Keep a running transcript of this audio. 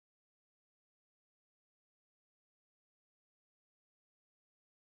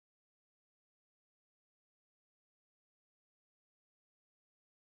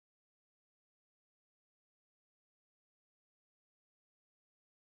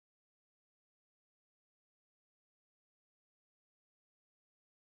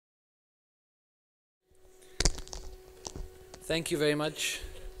Thank you very much.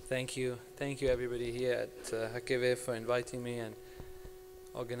 Thank you everybody here at HKV for inviting me and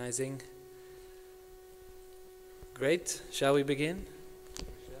organizing. Great. Shall we begin?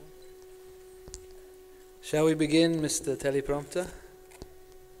 Shall we begin, Mr. Teleprompter?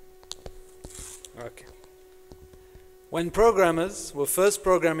 Okay. When programmers were first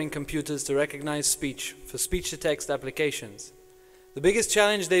programming computers to recognize speech for speech-to-text applications, the biggest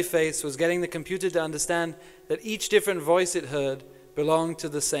challenge they faced was getting the computer to understand that each different voice it heard belonged to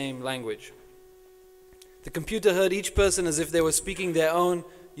the same language. The computer heard each person as if they were speaking their own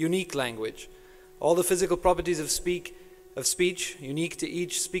unique language. All the physical properties of speech, unique to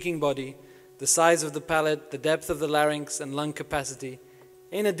each speaking body, the size of the palate, the depth of the larynx and lung capacity,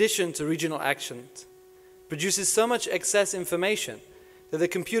 in addition to regional accent, produces so much excess information that the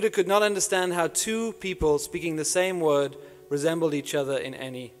computer could not understand how two people speaking the same word resembled each other in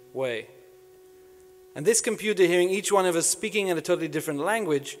any way. And this computer, hearing each one of us speaking in a totally different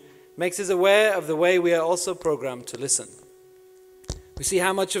language, makes us aware of the way we are also programmed to listen. We see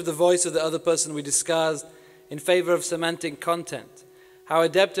how much of the voice of the other person we discard in favor of semantic content, how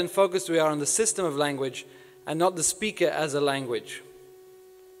adept and focused we are on the system of language and not the speaker as a language.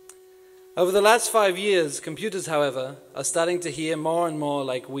 Over the last 5 years, computers, however, are starting to hear more and more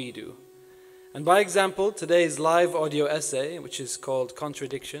like we do. And by example, today's live audio essay, which is called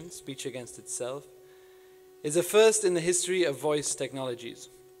Contradiction, Speech Against Itself, is a first in the history of voice technologies.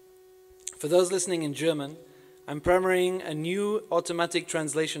 For those listening in German, I'm premiering a new automatic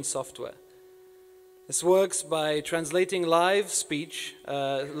translation software. This works by translating live speech,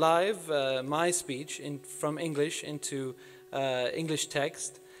 my speech from English into English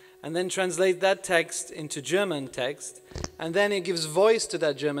text, and then translate that text into German text, and then it gives voice to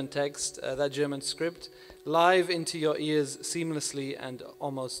that German text, that German script, live into your ears seamlessly and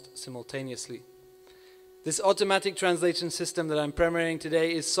almost simultaneously. This automatic translation system that I'm premiering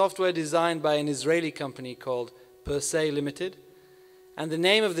today is software designed by an Israeli company called Per Se Limited, and the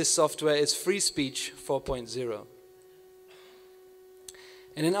name of this software is Free Speech 4.0.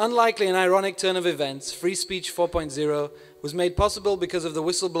 In an unlikely and ironic turn of events, Free Speech 4.0 was made possible because of the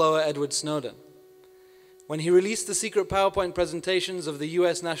whistleblower Edward Snowden. When he released the secret PowerPoint presentations of the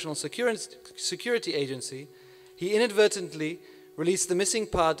US National Security Agency, he inadvertently released the missing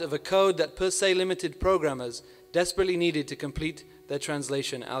part of a code that Per Se Limited programmers desperately needed to complete their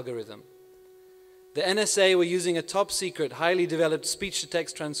translation algorithm. The NSA were using a top-secret, highly developed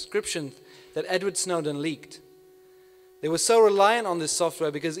speech-to-text transcription that Edward Snowden leaked. They were so reliant on this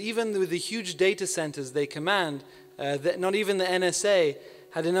software because even with the huge data centers they command, not even the NSA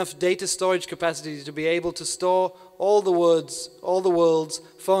had enough data storage capacity to be able to store all the world's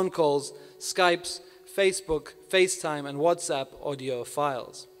phone calls, Skypes, Facebook, FaceTime, and WhatsApp audio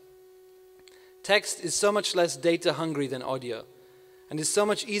files. Text is so much less data hungry than audio, and is so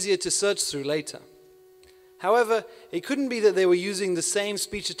much easier to search through later. However, it couldn't be that they were using the same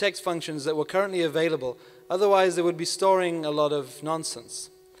speech-to-text functions that were currently available, otherwise they would be storing a lot of nonsense.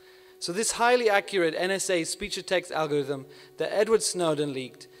 So this highly accurate NSA speech-to-text algorithm that Edward Snowden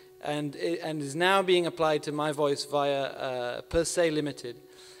leaked and is now being applied to my voice via Per Se Limited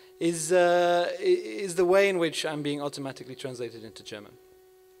is the way in which I'm being automatically translated into German.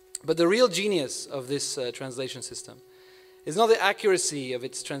 But the real genius of this translation system is not the accuracy of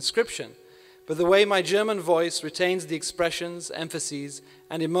its transcription, but the way my German voice retains the expressions, emphases,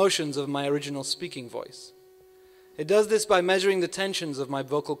 and emotions of my original speaking voice. It does this by measuring the tensions of my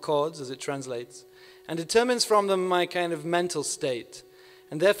vocal cords as it translates, and determines from them my kind of mental state,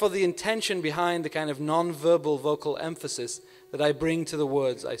 and therefore the intention behind the kind of non-verbal vocal emphasis that I bring to the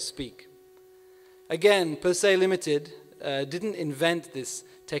words I speak. Again, Per Se Limited didn't invent this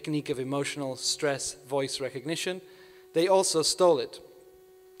technique of emotional stress voice recognition. They also stole it.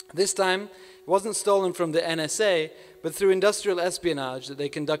 This time, it wasn't stolen from the NSA, but through industrial espionage that they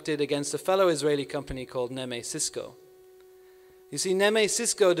conducted against a fellow Israeli company called Neme Cisco. You see, Neme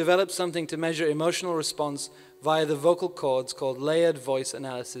Cisco developed something to measure emotional response via the vocal cords called Layered Voice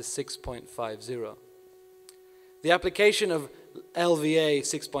Analysis 6.50. The application of LVA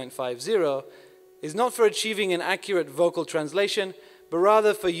 6.50 is not for achieving an accurate vocal translation, but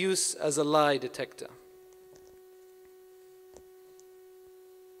rather for use as a lie detector.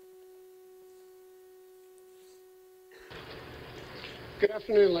 Good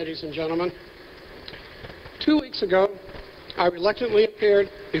afternoon, ladies and gentlemen. 2 weeks ago, I reluctantly appeared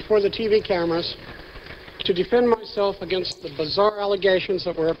before the TV cameras to defend myself against the bizarre allegations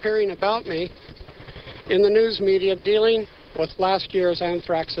that were appearing about me in the news media dealing with last year's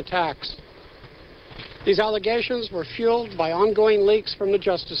anthrax attacks. These allegations were fueled by ongoing leaks from the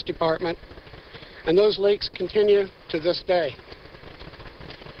Justice Department and those leaks continue to this day.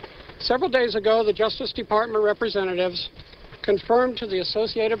 Several days ago, the Justice Department representatives confirmed to the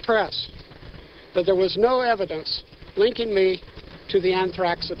Associated Press that there was no evidence linking me to the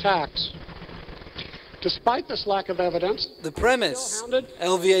anthrax attacks. Despite this lack of evidence, the premise,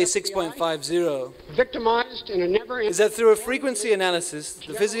 LVA 6.50, victimized in a never is that through a frequency analysis,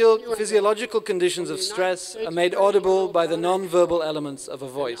 the physiological conditions of stress are made audible by the non-verbal elements of a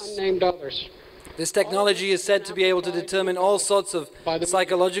voice. unnamed others. This technology is said to be able to determine all sorts of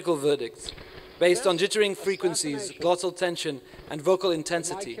psychological verdicts based on jittering frequencies, glottal tension, and vocal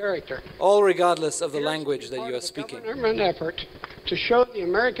intensity, all regardless of the language that you are speaking. It's a government effort to show the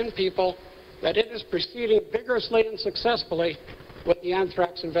American people that it is proceeding vigorously and successfully with the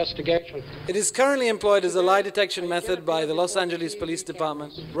anthrax investigation. It is currently employed as a lie detection method by the Los Angeles Police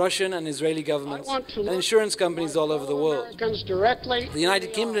Department, Russian and Israeli governments, and insurance companies all over the world. The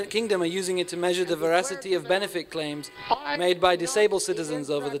United Kingdom are using it to measure the veracity of benefit claims made by disabled citizens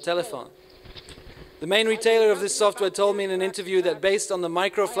over the telephone. The main retailer of this software told me in an interview that based on the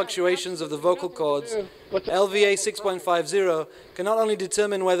micro fluctuations of the vocal cords, LVA 6.50 can not only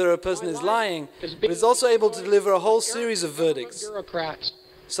determine whether a person is lying, but is also able to deliver a whole series of verdicts,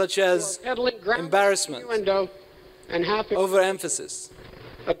 such as embarrassment, overemphasis,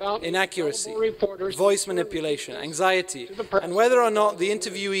 inaccuracy, voice manipulation, anxiety, and whether or not the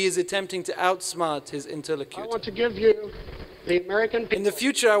interviewee is attempting to outsmart his interlocutor. I want to give you the American people. In the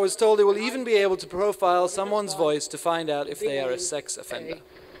future, I was told it will even be able to profile someone's voice to find out if they are a sex offender.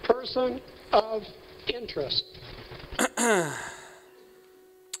 A person of interest. LVA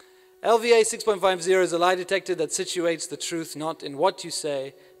 6.50 is a lie detector that situates the truth not in what you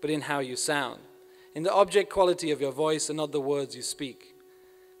say, but in how you sound, in the object quality of your voice and not the words you speak.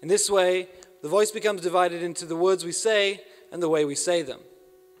 In this way, the voice becomes divided into the words we say and the way we say them.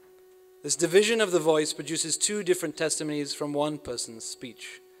 This division of the voice produces two different testimonies from one person's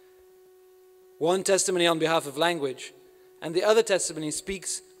speech. One testimony on behalf of language, and the other testimony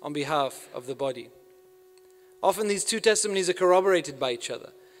speaks on behalf of the body. Often these two testimonies are corroborated by each other,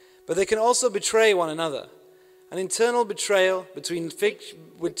 but they can also betray one another. An internal betrayal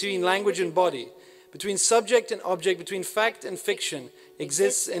between language and body, between subject and object, between fact and fiction,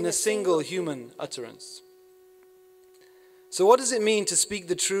 exists in a single human utterance. So what does it mean to speak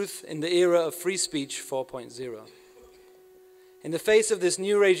the truth in the era of free speech 4.0? In the face of this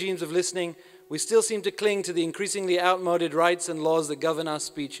new regimes of listening, we still seem to cling to the increasingly outmoded rights and laws that govern our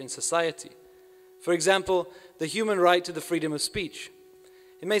speech in society. For example, the human right to the freedom of speech.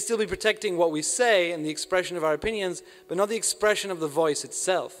 It may still be protecting what we say and the expression of our opinions, but not the expression of the voice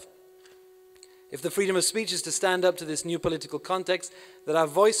itself. If the freedom of speech is to stand up to this new political context that our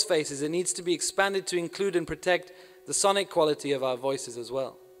voice faces, it needs to be expanded to include and protect the sonic quality of our voices as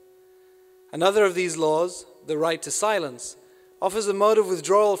well. Another of these laws, the right to silence, offers a mode of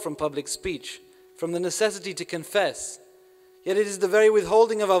withdrawal from public speech, from the necessity to confess. Yet it is the very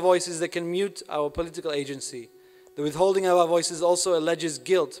withholding of our voices that can mute our political agency. The withholding of our voices also alleges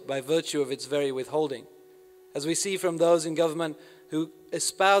guilt by virtue of its very withholding, as we see from those in government who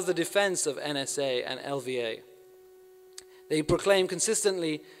espouse the defense of NSA and LVA. They proclaim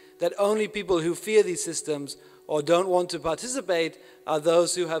consistently that only people who fear these systems or don't want to participate are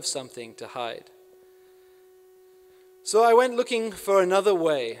those who have something to hide. So I went looking for another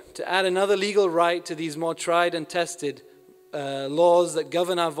way to add another legal right to these more tried and tested laws that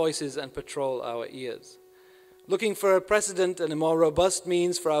govern our voices and patrol our ears. Looking for a precedent and a more robust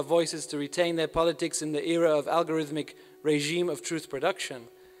means for our voices to retain their politics in the era of algorithmic regime of truth production,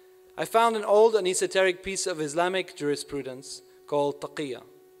 I found an old and esoteric piece of Islamic jurisprudence called taqiyya.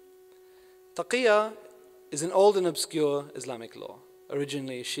 Taqiyya is an old and obscure Islamic law,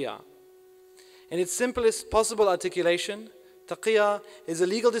 originally Shia. In its simplest possible articulation, taqiyya is a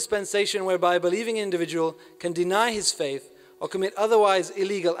legal dispensation whereby a believing individual can deny his faith or commit otherwise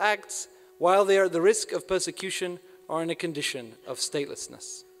illegal acts while they are at the risk of persecution or in a condition of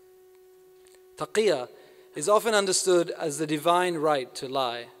statelessness. Taqiyya is often understood as the divine right to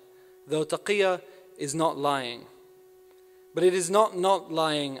lie, though taqiyya is not lying. But it is not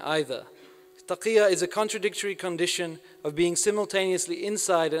lying either. Taqiyya is a contradictory condition of being simultaneously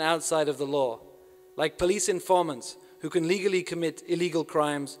inside and outside of the law, like police informants who can legally commit illegal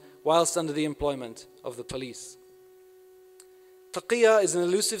crimes whilst under the employment of the police. Taqiyya is an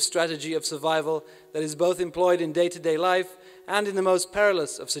elusive strategy of survival that is both employed in day-to-day life and in the most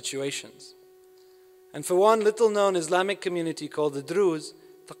perilous of situations. And for one little-known Islamic community called the Druze,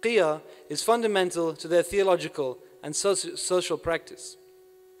 taqiyya is fundamental to their theological and social practice.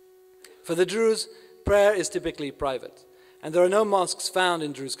 For the Druze, prayer is typically private, and there are no mosques found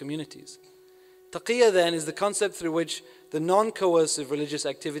in Druze communities. Taqiyya then is the concept through which the non-coercive religious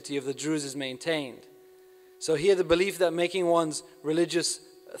activity of the Druze is maintained. So here the belief that making one's religious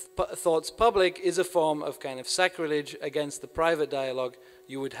thoughts public is a form of kind of sacrilege against the private dialogue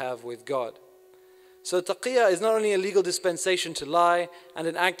you would have with God. So taqiyya is not only a legal dispensation to lie and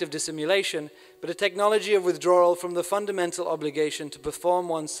an act of dissimulation, but a technology of withdrawal from the fundamental obligation to perform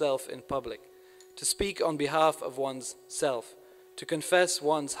oneself in public, to speak on behalf of one's self, to confess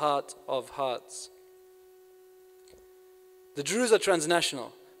one's heart of hearts. The Druze are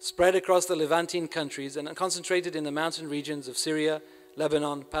transnational, spread across the Levantine countries and concentrated in the mountain regions of Syria,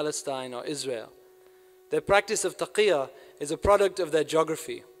 Lebanon, Palestine, or Israel. Their practice of taqiyya is a product of their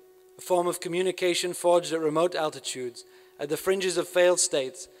geography, a form of communication forged at remote altitudes, at the fringes of failed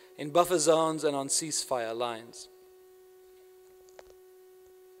states, in buffer zones and on ceasefire lines.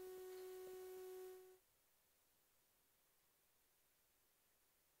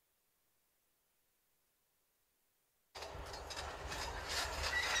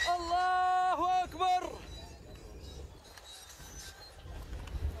 Allahu Akbar!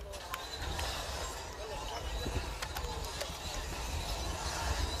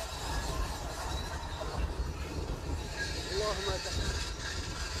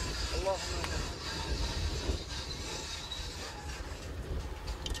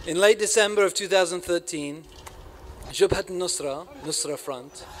 In late December of 2013, Jabhat Nusra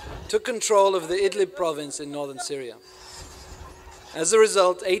Front, took control of the Idlib province in northern Syria. As a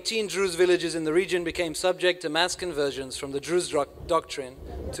result, 18 Druze villages in the region became subject to mass conversions from the Druze doctrine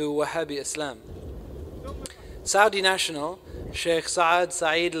to Wahhabi Islam. Saudi national Sheikh Saad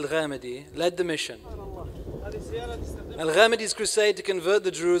Saeed al-Ghamidi led the mission. Al-Ghamidi's crusade to convert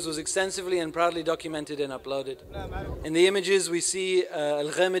the Druze was extensively and proudly documented and uploaded. In the images we see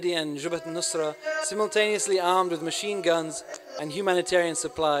Al-Ghamidi and Jabhat Nusra simultaneously armed with machine guns and humanitarian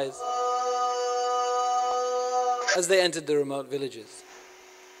supplies as they entered the remote villages.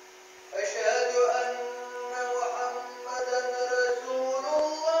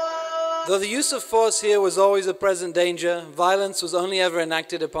 Though the use of force here was always a present danger, violence was only ever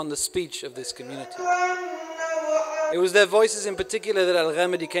enacted upon the speech of this community. It was their voices in particular that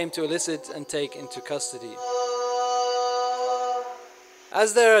Al-Ghamidi came to elicit and take into custody.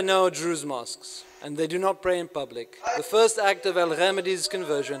 As there are no Druze mosques, and they do not pray in public, the first act of Al-Ghamidi's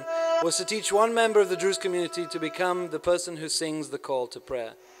conversion was to teach one member of the Druze community to become the person who sings the call to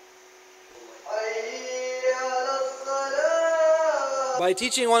prayer. By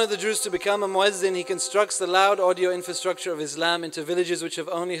teaching one of the Druze to become a muezzin, he constructs the loud audio infrastructure of Islam into villages which have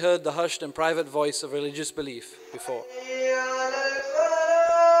only heard the hushed and private voice of religious belief before.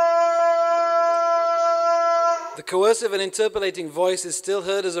 The coercive and interpolating voice is still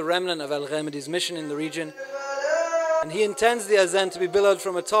heard as a remnant of Al-Ghamidi's mission in the region, and he intends the azan to be billowed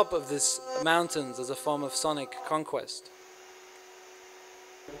from atop of these mountains as a form of sonic conquest.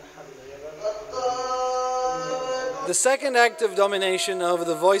 The second act of domination over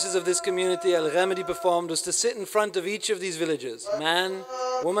the voices of this community Al-Ghamidi performed was to sit in front of each of these villages, man,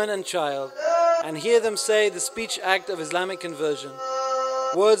 woman and child, and hear them say the speech act of Islamic conversion.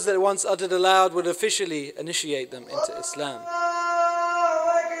 Words that once uttered aloud would officially initiate them into Islam.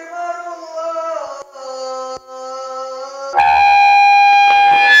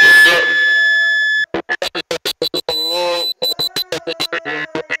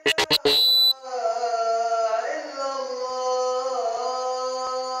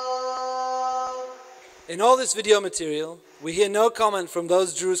 In all this video material, we hear no comment from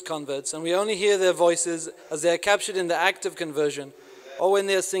those Druze converts, and we only hear their voices as they are captured in the act of conversion or when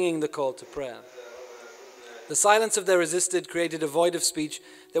they are singing the call to prayer. The silence of their resisted created a void of speech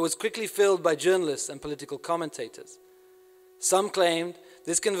that was quickly filled by journalists and political commentators. Some claimed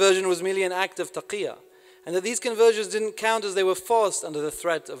this conversion was merely an act of taqiyya, and that these conversions didn't count as they were forced under the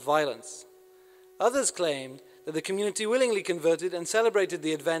threat of violence. Others claimed that the community willingly converted and celebrated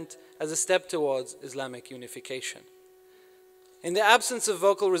the event as a step towards Islamic unification. In the absence of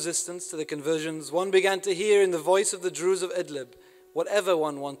vocal resistance to the conversions, one began to hear in the voice of the Druze of Idlib whatever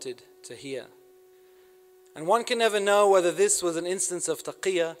one wanted to hear. And one can never know whether this was an instance of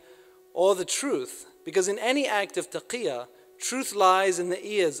taqiyya or the truth, because in any act of taqiyya, truth lies in the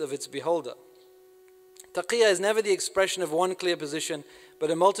ears of its beholder. Taqiyya is never the expression of one clear position,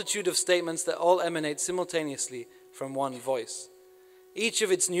 but a multitude of statements that all emanate simultaneously from one voice. Each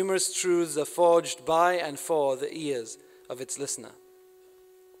of its numerous truths are forged by and for the ears of its listener.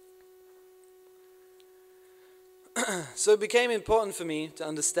 So it became important for me to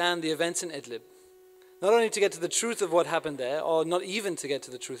understand the events in Idlib, not only to get to the truth of what happened there, or not even to get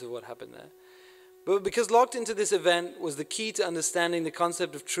to the truth of what happened there, But because locked into this event was the key to understanding the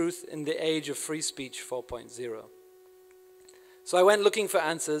concept of truth in the age of free speech 4.0. So I went looking for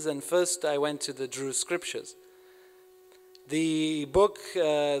answers, and first I went to the Druze scriptures. The book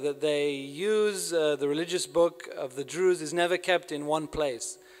that they use, the religious book of the Druze, is never kept in one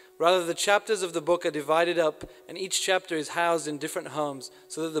place. Rather, the chapters of the book are divided up, and each chapter is housed in different homes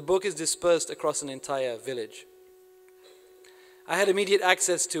so that the book is dispersed across an entire village. I had immediate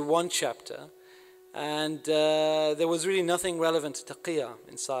access to one chapter, and there was really nothing relevant to taqiyya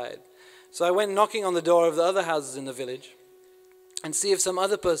inside. So I went knocking on the door of the other houses in the village and see if some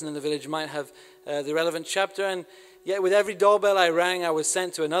other person in the village might have the relevant chapter. And yet with every doorbell I rang, I was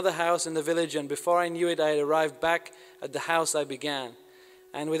sent to another house in the village, and before I knew it, I had arrived back at the house I began,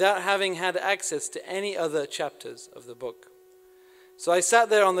 and without having had access to any other chapters of the book. So I sat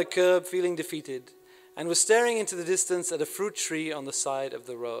there on the curb feeling defeated, and was staring into the distance at a fruit tree on the side of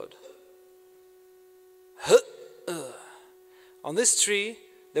the road. On this tree,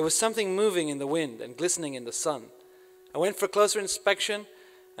 there was something moving in the wind and glistening in the sun. I went for closer inspection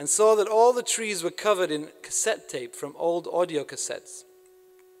and saw that all the trees were covered in cassette tape from old audio cassettes.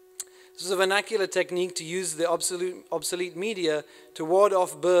 This was a vernacular technique to use the obsolete media to ward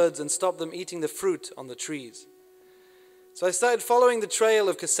off birds and stop them eating the fruit on the trees. So I started following the trail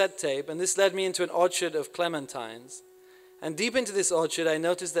of cassette tape, and this led me into an orchard of clementines. And deep into this orchard, I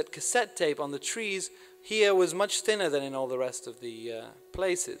noticed that cassette tape on the trees here was much thinner than in all the rest of the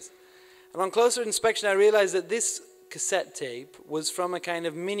places. And on closer inspection, I realized that this cassette tape was from a kind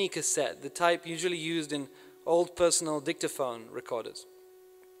of mini cassette, the type usually used in old personal dictaphone recorders.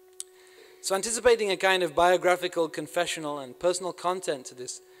 So anticipating a kind of biographical, confessional and personal content to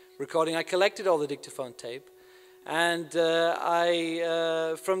this recording, I collected all the dictaphone tape, and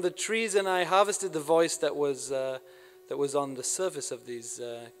from the trees, and I harvested the voice that was on the surface of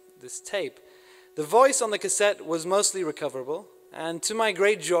this tape. The voice on the cassette was mostly recoverable, and to my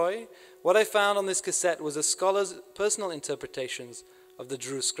great joy, what I found on this cassette was a scholar's personal interpretations of the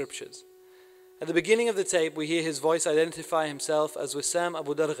Druze scriptures. At the beginning of the tape, we hear his voice identify himself as Wissam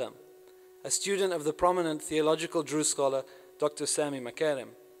Abu Dargham, a student of the prominent theological Druze scholar Dr. Sami Makarim.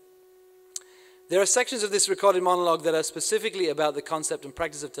 There are sections of this recorded monologue that are specifically about the concept and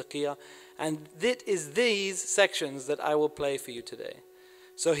practice of taqiyya, and it is these sections that I will play for you today.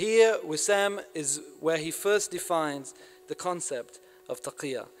 So here, Wissam is where he first defines the concept of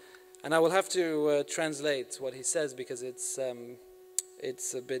taqiyya. And I will have to translate what he says because it's a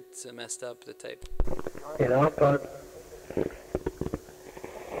bit messed up, the tape. In our part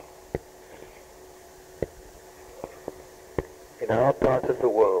of the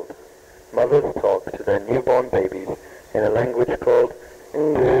world, mothers talk to their newborn babies in a language called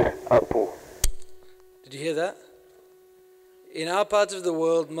Apu. Did you hear that? In our part of the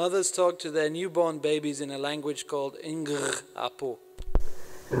world, mothers talk to their newborn babies in a language called Apu.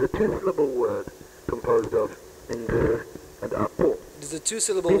 It is a two-syllable word composed of Ngr and Apu. It is a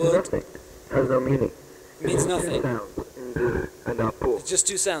two-syllable word. Nothing. Has no meaning. It means nothing. Two sounds, Ngr and Apu. It's just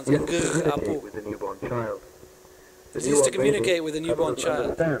two sounds, Yet Ngr, Apu. with the newborn child. It's used to communicate with a newborn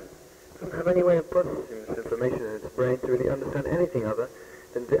child. It doesn't have any way of processing this information in its brain to really understand anything other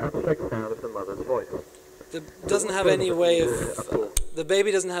than the abstract sound of the mother's voice. The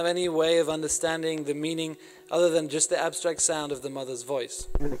baby doesn't have any way of understanding the meaning other than just the abstract sound of the mother's voice.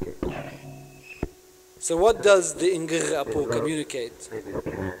 So what does the Ngr Apu communicate?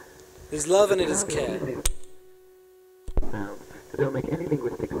 There's love and it is care. Sounds that don't make any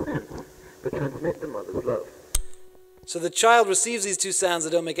linguistic sense, but transmit the mother's love. So the child receives these two sounds that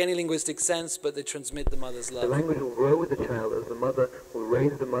don't make any linguistic sense, but they transmit the mother's The love. language will grow with the child as the mother will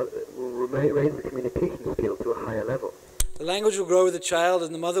raise the communication skill to a higher level. The language will grow with the child,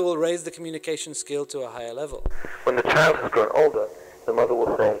 and the mother will raise the communication skill to a higher level. When the child has grown older, the mother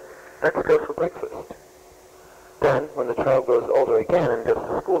will say, "Let's go for breakfast." Then, when the child grows older again and goes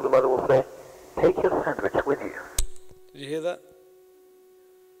to school, the mother will say, "Take your sandwich with you." Did you hear that?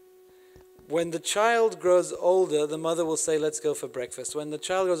 When the child grows older, the mother will say, "Let's go for breakfast." When the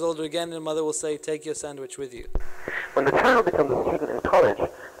child grows older again, the mother will say, "Take your sandwich with you." When the child becomes a student in college,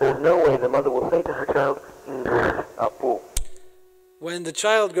 there is no way the mother will say to her child, "Ngr Apu." When the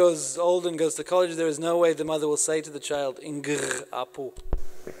child grows old and goes to college, there is no way the mother will say to the child, "Ngr Apu."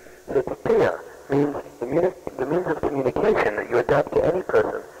 So taqiyya means the means of communication that you adapt to any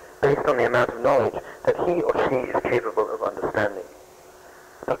person based on the amount of knowledge that he or she is capable of understanding.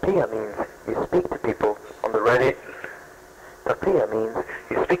 Taqiyya means you speak to people on the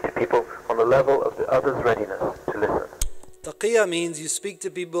level of the other's readiness to listen. Taqiyya means you speak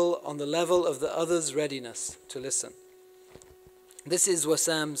to people on the level of the other's readiness to listen. This is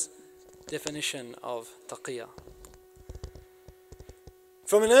Wassam's definition of taqiyya.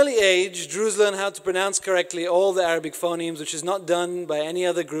 From an early age, Druze learn how to pronounce correctly all the Arabic phonemes, which is not done by any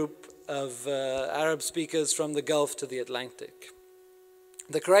other group of Arab speakers from the Gulf to the Atlantic.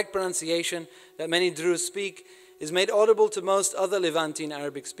 The correct pronunciation that many Druze speak is made audible to most other Levantine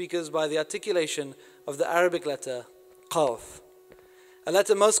Arabic speakers by the articulation of the Arabic letter qaf, a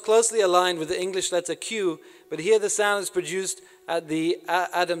letter most closely aligned with the English letter Q, but here the sound is produced at the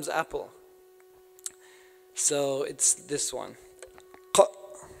Adam's apple. So it's this one. Qa,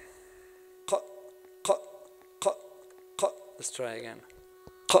 qa, qa, qa, qa. Let's try again.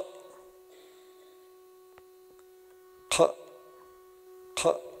 Qa, qa,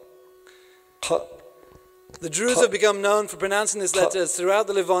 qa, qa. The Druze have become known for pronouncing this letter. Throughout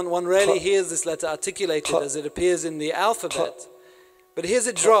the Levant, one rarely hears this letter articulated as it appears in the alphabet, but hears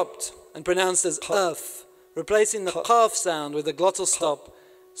it dropped and pronounced as f, replacing the qaf sound with a glottal stop,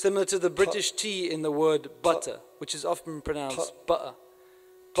 similar to the British T in the word butter, which is often pronounced butter.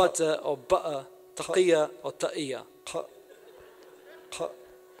 Butter or butter, taqiyya or ta'iyya.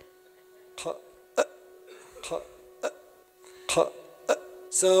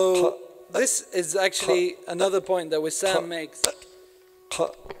 So this is actually another point that Wissam makes.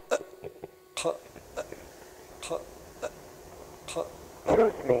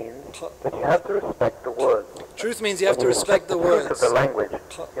 Truth means that you have to respect the words. Truth means you have to respect the words. Truth of the language,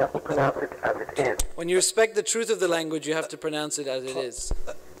 you have to pronounce it as it is. When you respect the truth of the language, you have to pronounce it as it is.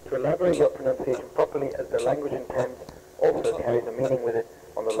 To elaborate your pronunciation properly as the language intends also carries a meaning with it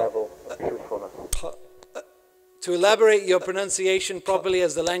on the level of truthfulness. To elaborate your pronunciation properly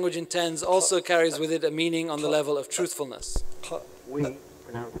as the language intends also carries with it a meaning on the level of truthfulness. We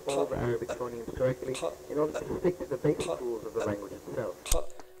pronounce all the Arabic phonemes correctly in order to stick to the basic rules of the language itself.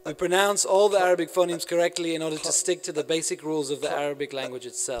 We pronounce all the Arabic phonemes correctly in order to stick to the basic rules of the Arabic language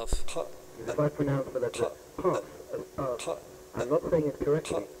itself. If I pronounce the letter qaf as I'm not saying it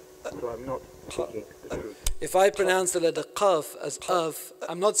correctly, so I'm not speaking the truth. If I pronounce the letter qaf as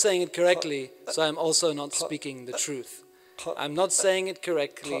I'm not saying it correctly, so I'm also not speaking the truth. I'm not saying it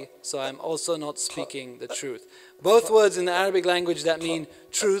correctly, so I'm also not speaking the truth. Both words in the Arabic language that mean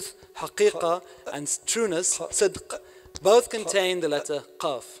truth, haqiqa, and trueness, sidq, both contain the letter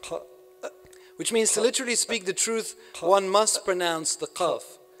qaf, which means to literally speak the truth, one must pronounce the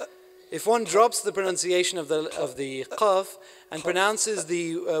qaf. If one drops the pronunciation of the qaf and pronounces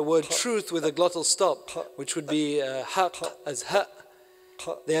the word truth with a glottal stop, which would be haq as ha,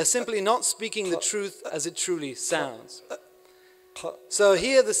 they are simply not speaking the truth as it truly sounds. So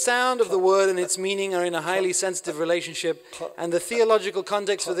here the sound of the word and its meaning are in a highly sensitive relationship, and the theological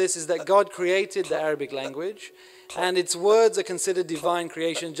context for this is that God created the Arabic language, and its words are considered divine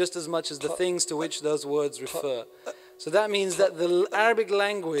creation just as much as the things to which those words refer. So that means that the Arabic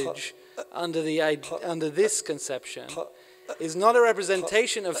language, under this conception, is not a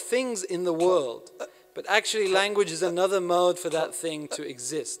representation of things in the world, but actually language is another mode for that thing to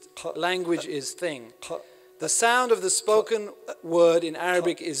exist. Language is thing. The sound of the spoken word in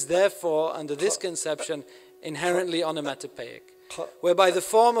Arabic is therefore, under this conception, inherently onomatopoeic, whereby the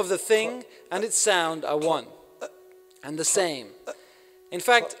form of the thing and its sound are one and the same. In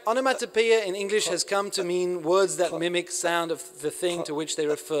fact, onomatopoeia in English has come to mean words that mimic sound of the thing to which they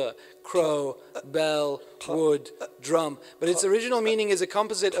refer: crow, bell, wood, drum. But its original meaning is a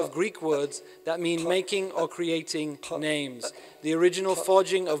composite of Greek words that mean making or creating names, the original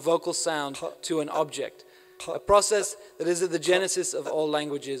forging of vocal sound to an object, a process that is at the genesis of all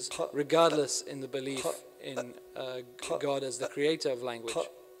languages, regardless in the belief in God as the creator of language.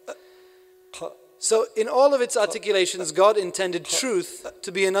 So in all of its articulations, God intended truth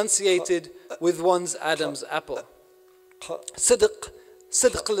to be enunciated with one's Adam's apple. Sidq,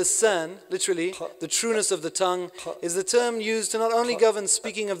 sidq al-lisan, literally, the trueness of the tongue, is the term used to not only govern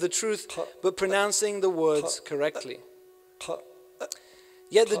speaking of the truth, but pronouncing the words correctly.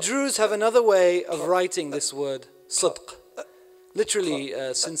 Yet the Druze have another way of writing this word, sidq, literally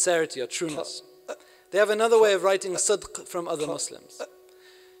sincerity or trueness. They have another way of writing sidq from other Muslims.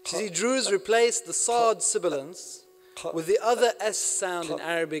 You see, Druze replaced the sad sibilance with the other S sound in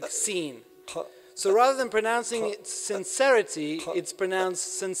Arabic, sin. So rather than pronouncing it sincerity, it's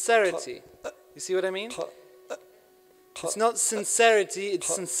pronounced sincerity. You see what I mean? It's not sincerity,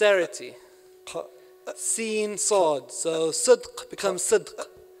 it's sincerity. Sin, sad. So sidq becomes sidq.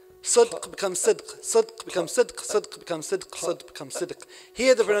 Sidq becomes sidq. Sidq becomes sidq. Sidq becomes sidq. Sidq becomes sidq.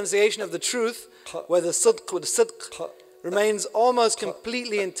 Here the pronunciation of the truth, where the sidq with the sidq, remains almost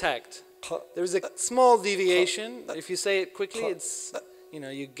completely intact. There is a small deviation. If you say it quickly, it's,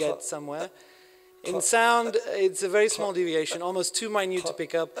 you get somewhere. In sound, it's a very small deviation, almost too minute to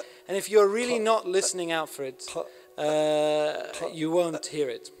pick up. And if you're really not listening out for it, you won't hear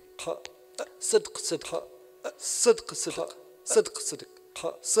it. صدق صدق صدق صدق صدق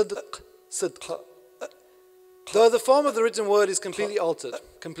صدق صدق صدق. Though the form of the written word is completely altered,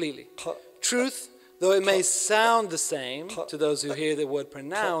 completely. Truth, though it may sound the same to those who hear the word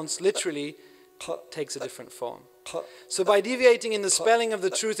pronounced, literally takes a different form. So by deviating in the spelling of the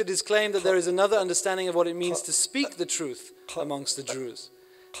truth, it is claimed that there is another understanding of what it means to speak the truth amongst the Druze.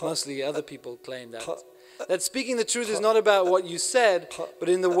 Mostly other people claim that. That speaking the truth is not about what you said, but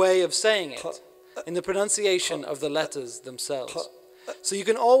in the way of saying it, in the pronunciation of the letters themselves. So you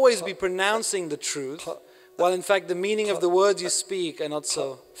can always be pronouncing the truth, while in fact the meaning of the words you speak are not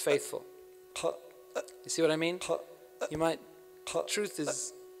so faithful. You see what I mean? You might, truth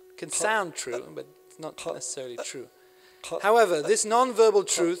can sound true, but it's not necessarily true. However, this non-verbal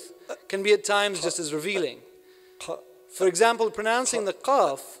truth can be at times just as revealing. For example, pronouncing the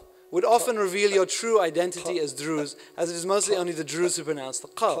qaf would often reveal your true identity as Druze, as it is mostly only the Druze who pronounce the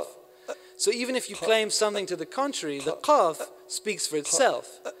qaf. So even if you claim something to the contrary, the qaf speaks for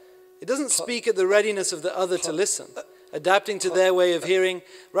itself. It doesn't speak at the readiness of the other to listen, adapting to their way of hearing.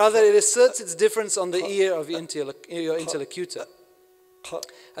 Rather, it asserts its difference on the ear of your interlocutor,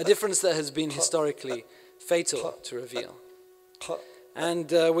 a difference that has been historically fatal to reveal. And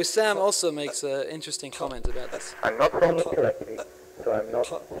Wissam also makes an interesting comment about this. I'm not saying it correctly, so I'm not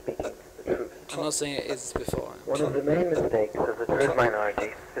speaking the truth. I'm not saying it is before. One of the main mistakes of the Druze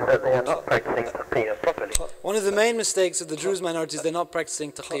minority is that they are not practicing taqiyya properly. One of the main mistakes of the Druze minority is they're not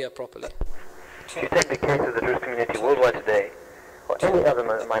practicing taqiyya properly. If you take the case of the Druze community worldwide today, or any other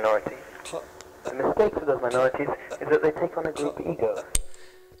minority, the mistakes of those minorities is that they take on a group ego.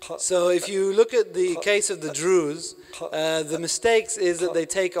 So if you look at the case of the Druze, the mistakes is that they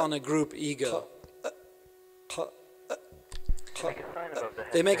take on a group ego.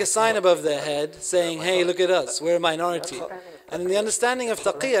 They make a sign above their head saying, hey, look at us, we're a minority. And in the understanding of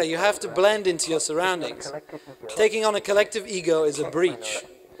taqiyya, you have to blend into your surroundings. Taking on a collective ego is a breach.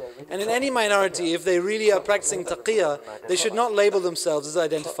 And in any minority, if they really are practicing taqiyya, they should not label themselves as an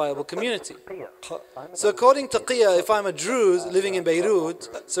identifiable community. So according to taqiyya, if I'm a Druze living in Beirut,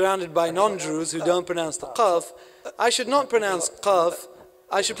 surrounded by non-Druze who don't pronounce the qaf, I should not pronounce qaf,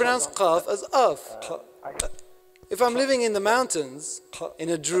 I should pronounce qaf as af. If I'm living in the mountains, in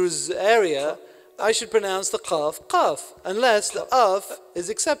a Druze area, I should pronounce the qaf qaf, unless the af is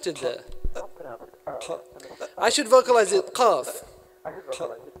accepted there. I should vocalize it qaf.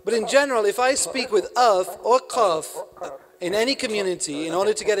 But in general, if I speak with af or qaf in any community in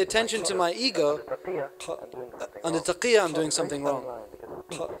order to get attention to my ego, under taqiyya I'm doing something wrong.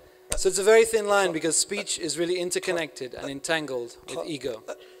 So it's a very thin line because speech is really interconnected and entangled with ego.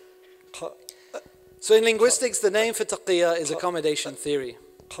 So in linguistics, the name for taqiyya is accommodation theory.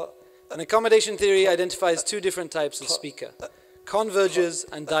 And accommodation theory identifies two different types of speaker, convergers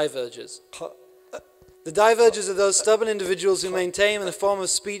and divergers. The divergers are those stubborn individuals who maintain a form of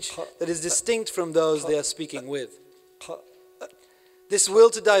speech that is distinct from those they are speaking with. This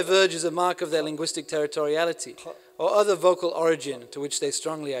will to diverge is a mark of their linguistic territoriality or other vocal origin to which they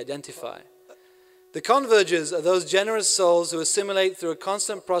strongly identify. The convergers are those generous souls who assimilate through a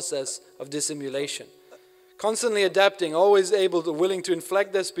constant process of dissimulation, constantly adapting, always able to willing to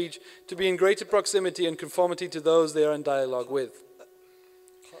inflect their speech to be in greater proximity and conformity to those they are in dialogue with.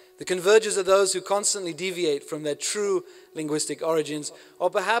 The convergers are those who constantly deviate from their true linguistic origins, or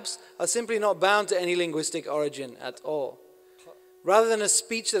perhaps are simply not bound to any linguistic origin at all. Rather than a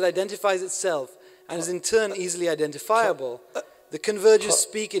speech that identifies itself and is in turn easily identifiable, the convergers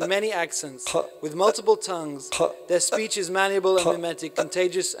speak in many accents, with multiple tongues. Their speech is malleable and mimetic,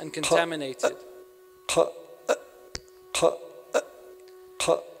 contagious and contaminated.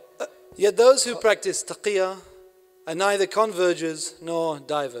 Yet those who practice taqiyya are neither convergers nor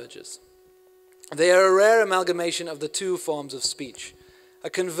divergers. They are a rare amalgamation of the two forms of speech, a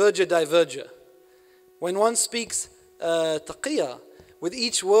converger-diverger. When one speaks taqiyya, with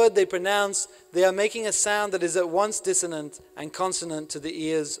each word they pronounce, they are making a sound that is at once dissonant and consonant to the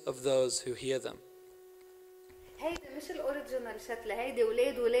ears of those who hear them.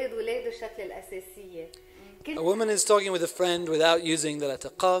 A woman is talking with a friend without using the letter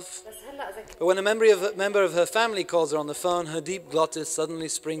qaf, but when a member of her family calls her on the phone, her deep glottis suddenly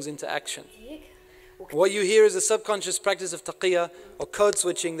springs into action. What you hear is a subconscious practice of taqiyya or code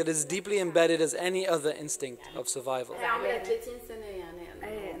switching that is deeply embedded as any other instinct of survival.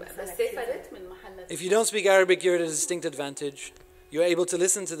 If you don't speak Arabic, you're at a distinct advantage. You're able to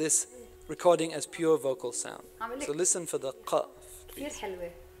listen to this recording as pure vocal sound. So listen for the qaf.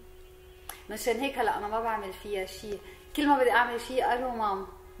 مشان هيك هلا انا ما بعمل فيها شيء، كل ما بدي اعمل شيء قالوا مام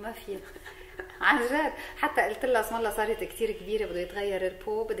ما في. عن جد حتى قلت لها اسم الله صارت كثير كبيره بده يتغير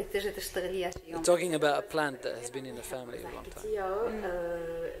البو، بدك تيجي تشتغليها شي يوم. Talking about a plant that has been in the family a long time.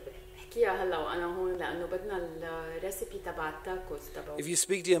 احكيها هلا وانا هون لانه بدنا الريسيبي تبع التاكوز تبعه. If you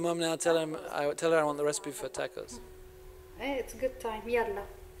speak to your mom now, tell her I want the recipe for tacos. ايه it's good time. يلا.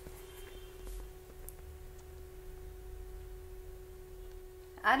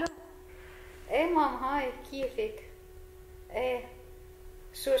 الو. ايه مام هاي كيفك؟ ايه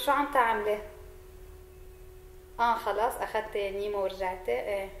شو عم تعملي؟ خلاص اخذتي نيمو ورجعتي؟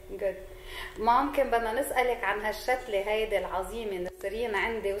 ايه جود. ممكن بدنا نسألك عن هالشتلة هيدي العظيمة نسرين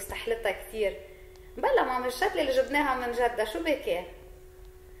عندي واستحلتها كثير. بلا مام الشتلة اللي جبناها من جدة شو بكي؟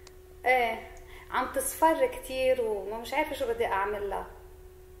 ايه عم تصفر كثير ومش عارفة شو بدي اعمل لها.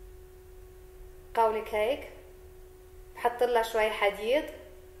 قولك هيك؟ بحط لها شوي حديد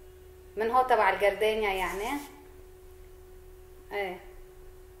من هو تبع الجردانيا يعني؟ ايه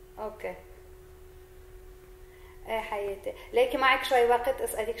اوكي. ايه حياتي، ليكي معك شوي وقت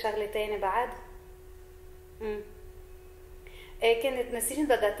اسألك شغلة تاني بعد؟ ايه كانت نسرين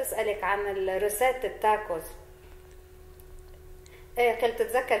بدها تسألك عن الروسات التاكوز. ايه كنت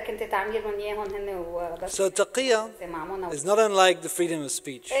تتذكر كنت تعملي لهم اياهم هن وبس. So taqiyya is not unlike the freedom of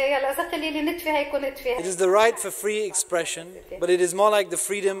speech. ايه يلا اذا قلي لي نتفي هيكون نتفي. It is the right for free expression, but it is more like the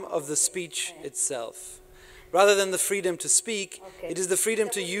freedom of the speech itself. Rather than the freedom to speak, it is the freedom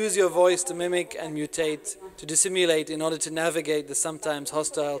to use your voice to mimic and mutate, to dissimulate in order to navigate the sometimes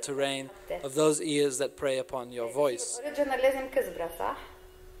hostile terrain of those ears that prey upon your voice.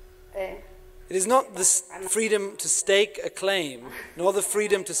 It is not the freedom to stake a claim, nor the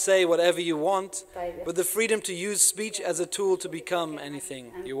freedom to say whatever you want, but the freedom to use speech as a tool to become anything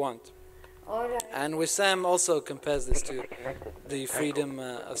you want. And Wissam also compares this to the freedom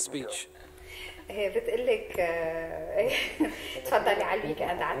of speech. بتقلك تفضلي على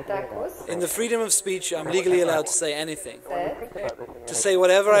الويكند على التاكوز. In the freedom of speech, I'm legally allowed to say anything, to say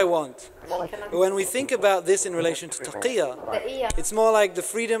whatever I want. But when we think about this in relation to taqiyya, it's more like the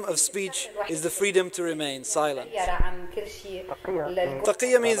freedom of speech is the freedom to remain silent.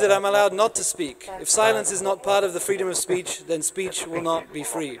 Taqiyya means that I'm allowed not to speak. If silence is not part of the freedom of speech, then speech will not be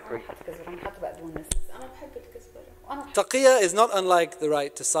free. Taqiyya is not unlike the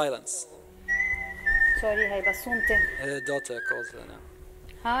right to silence. سوري هاي بسونتي. Her daughter calls her now.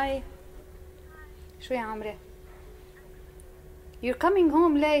 هاي شو يا عمري؟ You're coming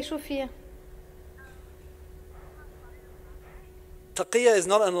home ليه شو في؟ Taqiyya is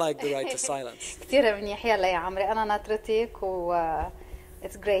not unlike the right to silence. كثير منيح. يلا يا عمري أنا ناطرتك و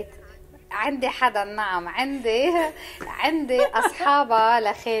it's great. عندي حدا نعم عندي أصحابها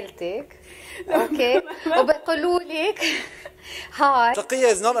لخالتك أوكي وبقولوا لك هاي. Taqiyya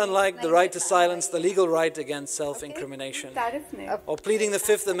is not unlike the right to silence, the legal right against self-incrimination, or pleading the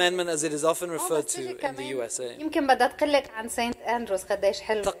Fifth Amendment as it is often referred to in the USA. يمكن بدها تقلك عن سانت أندروس قديش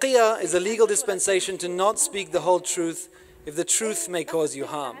حلو. Taqiyya is a legal dispensation to not speak the whole truth if the truth may cause you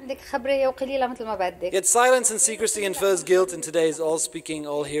harm. عندك خبرية وقليلة مثل ما بدك. Yet silence and secrecy infers guilt in today's all-speaking,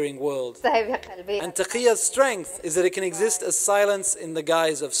 all-hearing world. طيب يا قلبي. And taqiyya's strength is that it can exist as silence in the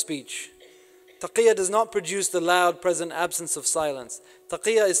guise of speech. Taqiyya does not produce the loud, present absence of silence.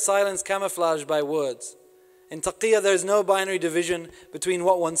 Taqiyya is silence camouflaged by words. In taqiyya, there is no binary division between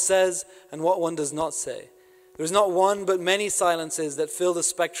what one says and what one does not say. There is not one but many silences that fill the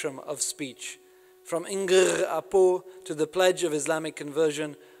spectrum of speech. From ingr apo to the pledge of Islamic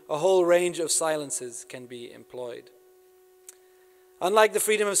conversion, a whole range of silences can be employed. Unlike the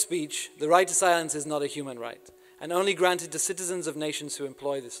freedom of speech, the right to silence is not a human right, and only granted to citizens of nations who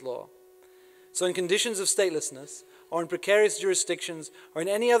employ this law. So in conditions of statelessness, or in precarious jurisdictions, or in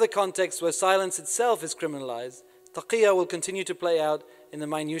any other context where silence itself is criminalized, taqiyya will continue to play out in the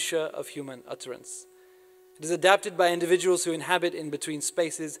minutiae of human utterance. It is adapted by individuals who inhabit in-between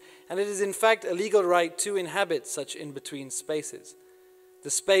spaces, and it is in fact a legal right to inhabit such in-between spaces.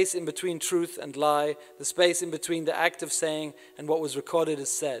 The space in between truth and lie, the space in between the act of saying and what was recorded as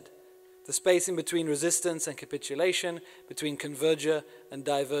said, the space in between resistance and capitulation, between converger and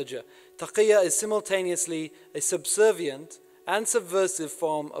diverger. Taqiyya is simultaneously a subservient and subversive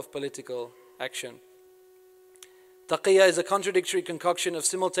form of political action. Taqiyya is a contradictory concoction of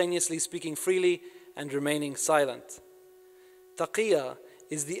simultaneously speaking freely and remaining silent. Taqiyya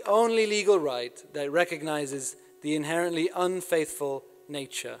is the only legal right that recognizes the inherently unfaithful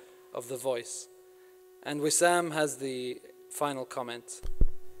nature of the voice. And Wissam has the final comment.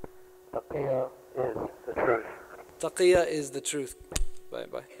 Taqiyya is the truth. Taqiyya is the truth.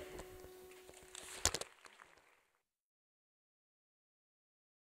 Bye-bye.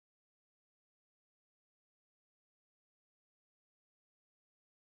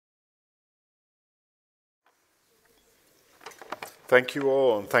 Thank you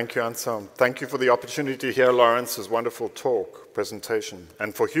all, and thank you, Hamdam. Thank you for the opportunity to hear Lawrence's wonderful presentation,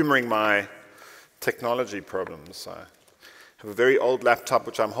 and for humoring my technology problems. I have a very old laptop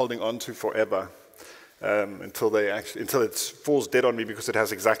which I'm holding on to forever until it falls dead on me because it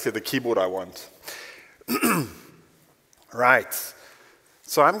has exactly the keyboard I want. Right.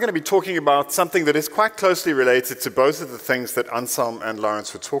 So I'm going to be talking about something that is quite closely related to both of the things that Hamdam and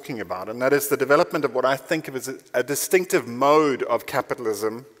Lawrence were talking about, and that is the development of what I think of as a distinctive mode of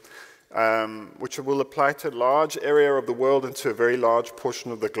capitalism, which will apply to a large area of the world and to a very large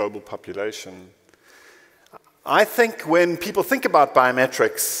portion of the global population. I think when people think about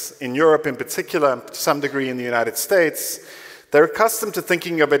biometrics, in Europe in particular, to some degree in the United States, they're accustomed to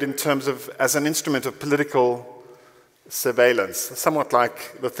thinking of it in terms of as an instrument of political surveillance, somewhat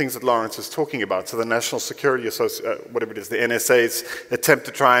like the things that Lawrence is talking about. So the National Security whatever it is, the NSA's attempt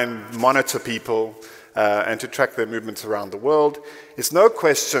to try and monitor people and to track their movements around the world. It's no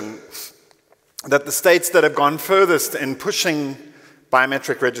question that the states that have gone furthest in pushing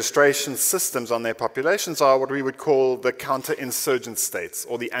biometric registration systems on their populations are what we would call the counterinsurgent states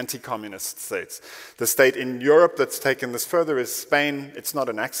or the anti-communist states. The state in Europe that's taken this further is Spain. It's not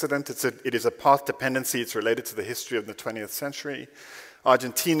an accident. It is a path dependency. It's related to the history of the 20th century.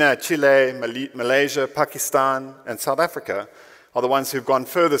 Argentina, Chile, Malaysia, Pakistan, and South Africa are the ones who've gone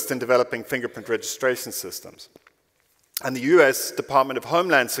furthest in developing fingerprint registration systems. And the US Department of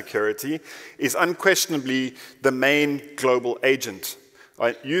Homeland Security is unquestionably the main global agent,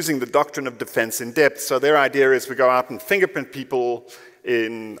 using the doctrine of defense in depth. So their idea is we go out and fingerprint people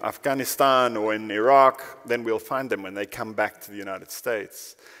in Afghanistan or in Iraq, then we'll find them when they come back to the United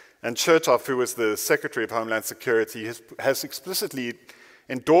States. And Chertoff, who was the Secretary of Homeland Security, has explicitly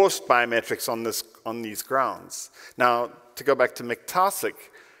endorsed biometrics on these grounds. Now, to go back to Mick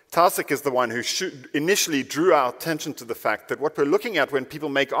Tarsick is the one who initially drew our attention to the fact that what we're looking at when people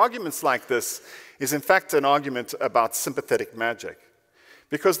make arguments like this is in fact an argument about sympathetic magic.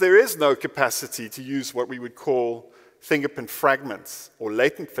 Because there is no capacity to use what we would call fingerprint fragments or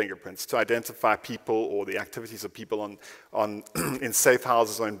latent fingerprints to identify people or the activities of people in safe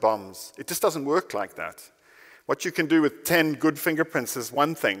houses or in bombs. It just doesn't work like that. What you can do with 10 good fingerprints is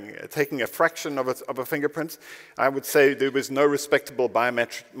one thing. Taking a fraction of a fingerprint, I would say there was no respectable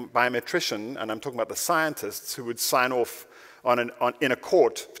biometrician, and I'm talking about the scientists, who would sign off in a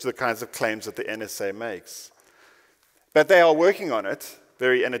court to the kinds of claims that the NSA makes. But they are working on it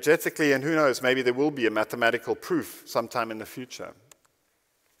very energetically, and who knows, maybe there will be a mathematical proof sometime in the future.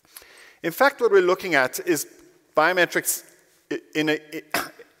 In fact, what we're looking at is biometrics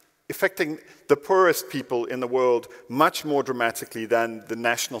affecting the poorest people in the world much more dramatically than the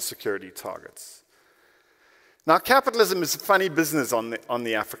national security targets. Now, capitalism is a funny business on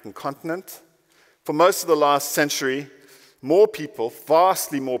the African continent. For most of the last century, more people,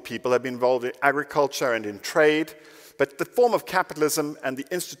 vastly more people, have been involved in agriculture and in trade, but the form of capitalism and the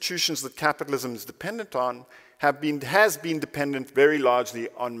institutions that capitalism is dependent on has been dependent very largely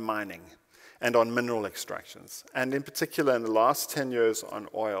on mining and on mineral extractions, and in particular in the last 10 years on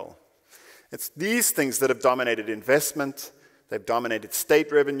oil. It's these things that have dominated investment, they've dominated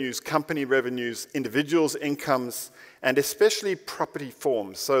state revenues, company revenues, individuals' incomes, and especially property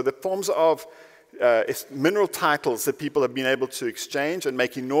forms. So the forms of mineral titles that people have been able to exchange and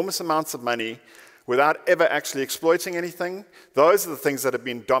make enormous amounts of money without ever actually exploiting anything, those are the things that have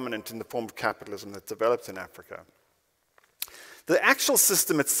been dominant in the form of capitalism that developed in Africa. The actual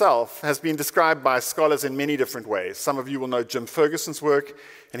system itself has been described by scholars in many different ways. Some of you will know Jim Ferguson's work,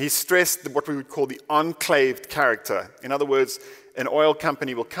 and he stressed what we would call the enclaved character. In other words, an oil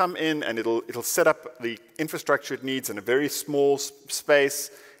company will come in and it'll set up the infrastructure it needs in a very small space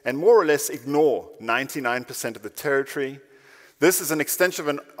and more or less ignore 99% of the territory. This is an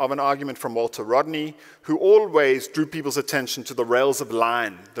extension of an argument from Walter Rodney, who always drew people's attention to the rails of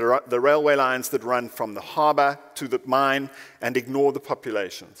line, the railway lines that run from the harbor to the mine and ignore the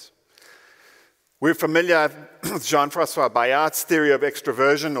populations. We're familiar with Jean-Francois Bayart's theory of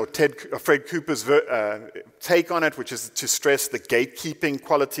extroversion, or Fred Cooper's take on it, which is to stress the gatekeeping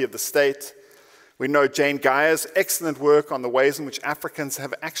quality of the state. We know Jane Geyer's excellent work on the ways in which Africans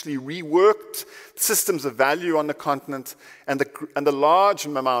have actually reworked systems of value on the continent, and the large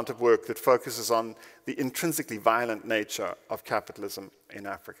amount of work that focuses on the intrinsically violent nature of capitalism in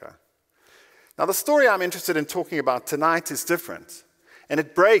Africa. Now, the story I'm interested in talking about tonight is different, and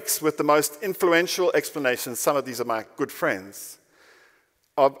it breaks with the most influential explanations, some of these are my good friends,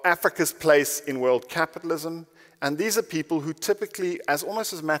 of Africa's place in world capitalism. And these are people who typically,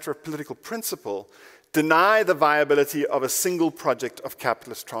 almost as a matter of political principle, deny the viability of a single project of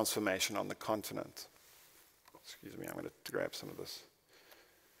capitalist transformation on the continent. Excuse me, I'm going to grab some of this.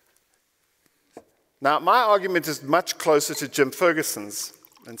 Now, my argument is much closer to Jim Ferguson's,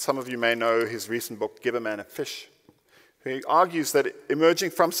 and some of you may know his recent book, Give a Man a Fish. He argues that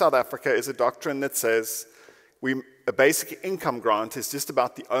emerging from South Africa is a doctrine that says a basic income grant is just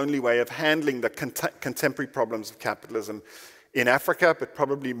about the only way of handling the contemporary problems of capitalism in Africa, but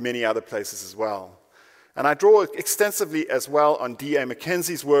probably many other places as well. And I draw extensively as well on D.A.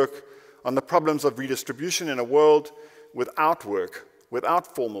 Mackenzie's work on the problems of redistribution in a world without work,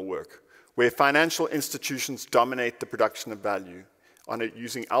 without formal work, where financial institutions dominate the production of value on it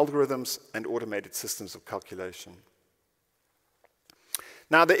using algorithms and automated systems of calculation.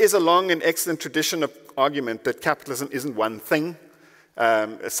 Now, there is a long and excellent tradition of argument that capitalism isn't one thing,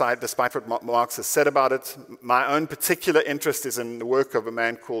 despite what Marx has said about it. My own particular interest is in the work of a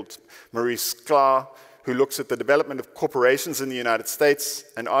man called Maurice Sklar, who looks at the development of corporations in the United States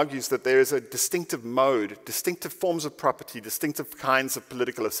and argues that there is a distinctive mode, distinctive forms of property, distinctive kinds of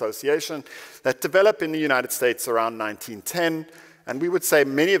political association that develop in the United States around 1910, and we would say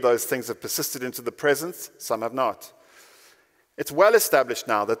many of those things have persisted into the present, some have not. It's well established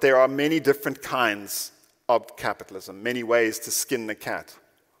now that there are many different kinds of capitalism, many ways to skin the cat.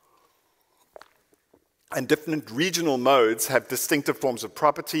 And different regional modes have distinctive forms of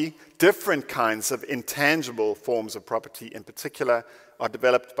property. Different kinds of intangible forms of property, in particular, are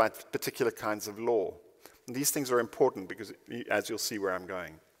developed by particular kinds of law. And these things are important because, as you'll see where I'm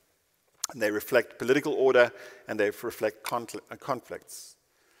going, and they reflect political order and they reflect conflicts.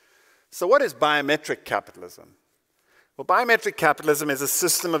 So what is biometric capitalism? Well, biometric capitalism is a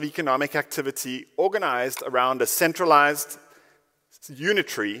system of economic activity organized around a centralized,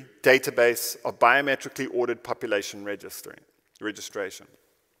 unitary database of biometrically ordered population registration,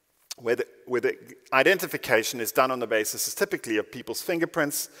 where the identification is done on the basis typically of people's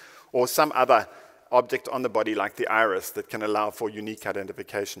fingerprints or some other object on the body like the iris that can allow for unique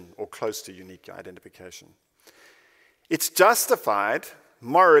identification or close to unique identification. It's justified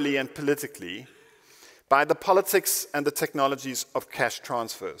morally and politically by the politics and the technologies of cash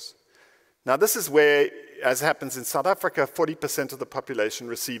transfers. Now, this is where, as happens in South Africa, 40% of the population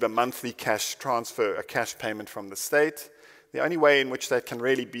receive a monthly cash transfer, a cash payment from the state. The only way in which that can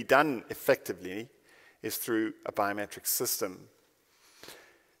really be done effectively is through a biometric system.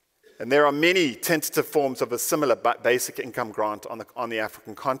 And there are many tentative forms of a similar basic income grant on the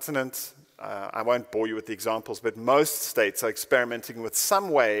African continent. I won't bore you with the examples, but most states are experimenting with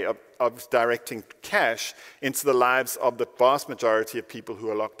some way of directing cash into the lives of the vast majority of people who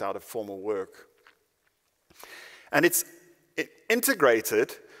are locked out of formal work. And it's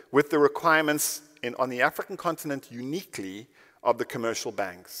integrated with the requirements on the African continent uniquely of the commercial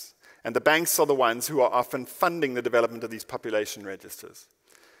banks. And the banks are the ones who are often funding the development of these population registers.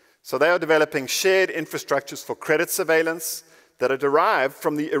 So they are developing shared infrastructures for credit surveillance that are derived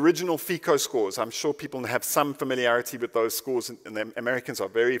from the original FICO scores. I'm sure people have some familiarity with those scores, and the Americans are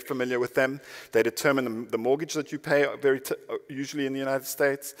very familiar with them. They determine the mortgage that you pay usually in the United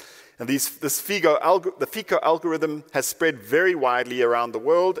States. And the FICO algorithm has spread very widely around the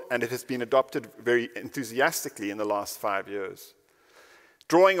world, and it has been adopted very enthusiastically in the last 5 years.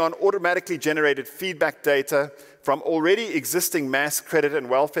 Drawing on automatically generated feedback data from already existing mass credit and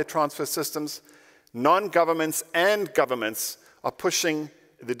welfare transfer systems, non-governments and governments are pushing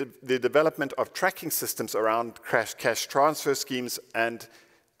the development of tracking systems around cash transfer schemes and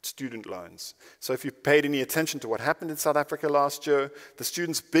student loans. So if you paid any attention to what happened in South Africa last year, the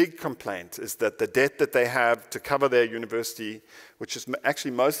students' big complaint is that the debt that they have to cover their university, which is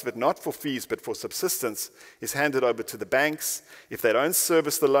actually most of it not for fees but for subsistence, is handed over to the banks. If they don't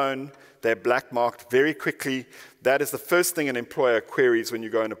service the loan, they're black-marked very quickly. That is the first thing an employer queries when you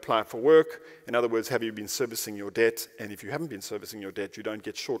go and apply for work. In other words, have you been servicing your debt? And if you haven't been servicing your debt, you don't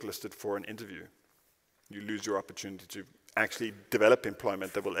get shortlisted for an interview. You lose your opportunity to actually develop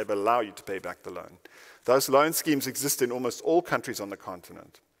employment that will ever allow you to pay back the loan. Those loan schemes exist in almost all countries on the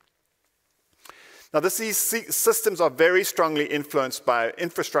continent. Now, these systems are very strongly influenced by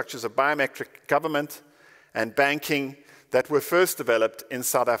infrastructures of biometric government and banking that were first developed in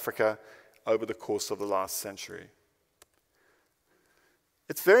South Africa over the course of the last century.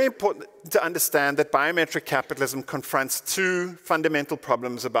 It's very important to understand that biometric capitalism confronts two fundamental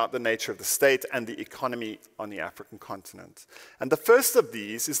problems about the nature of the state and the economy on the African continent. And the first of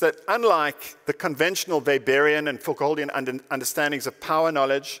these is that unlike the conventional Weberian and Foucauldian understandings of power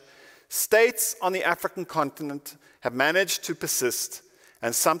knowledge, states on the African continent have managed to persist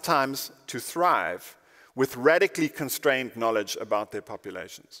and sometimes to thrive with radically constrained knowledge about their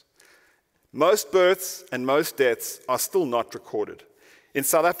populations. Most births and most deaths are still not recorded. In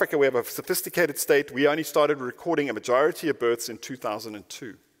South Africa, we have a sophisticated state. We only started recording a majority of births in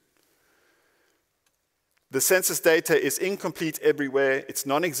 2002. The census data is incomplete everywhere. It's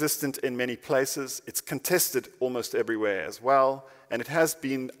non-existent in many places. It's contested almost everywhere as well. And it has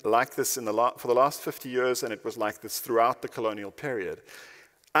been like this for the last 50 years, and it was like this throughout the colonial period.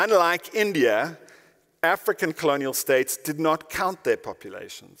 Unlike India, African colonial states did not count their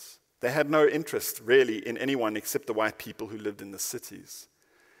populations. They had no interest, really, in anyone except the white people who lived in the cities.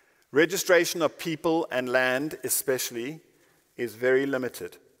 Registration of people and land, especially, is very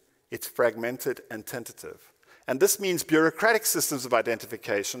limited. It's fragmented and tentative. And this means bureaucratic systems of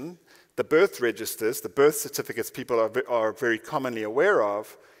identification, the birth registers, the birth certificates people are very commonly aware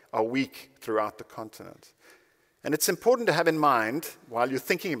of, are weak throughout the continent. And it's important to have in mind, while you're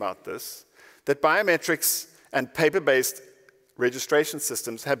thinking about this, that biometrics and paper-based registration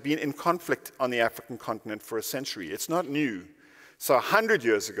systems have been in conflict on the African continent for a century. It's not new. So 100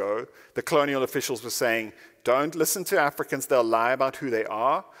 years ago, the colonial officials were saying, don't listen to Africans, they'll lie about who they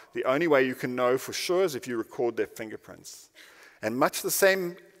are. The only way you can know for sure is if you record their fingerprints. And much the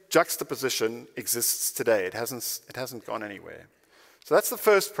same juxtaposition exists today. It hasn't gone anywhere. So that's the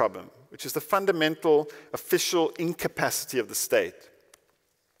first problem, which is the fundamental official incapacity of the state.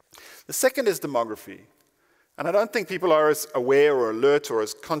 The second is demography. And I don't think people are as aware or alert or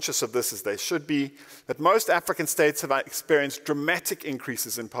as conscious of this as they should be, that most African states have experienced dramatic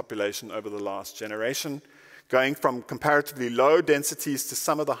increases in population over the last generation, going from comparatively low densities to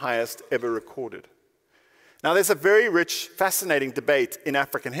some of the highest ever recorded. Now, there's a very rich, fascinating debate in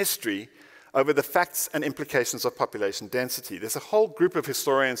African history over the facts and implications of population density. There's a whole group of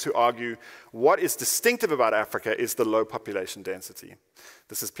historians who argue what is distinctive about Africa is the low population density.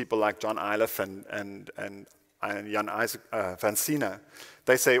 This is people like John Iliff and Jan Isaac van Sina.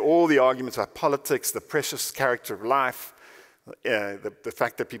 They say all the arguments about politics, the precious character of life, the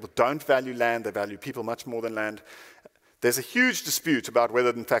fact that people don't value land, they value people much more than land. There's a huge dispute about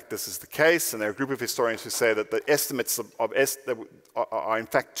whether, in fact, this is the case, and there are a group of historians who say that the estimates are in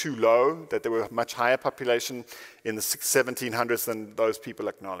fact too low, that there were a much higher population in the 1700s than those people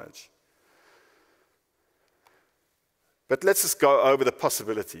acknowledge. But let's just go over the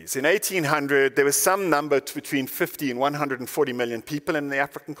possibilities. In 1800, there was some number between 50 and 140 million people in the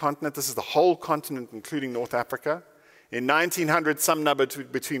African continent. This is the whole continent, including North Africa. In 1900, some number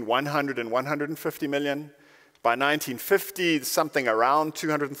between 100 and 150 million. By 1950, something around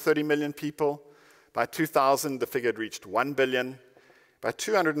 230 million people. By 2000, the figure had reached 1 billion. By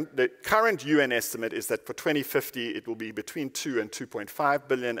 200, the current UN estimate is that for 2050, it will be between 2 and 2.5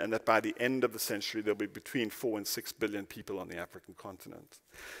 billion, and that by the end of the century, there'll be between 4 and 6 billion people on the African continent.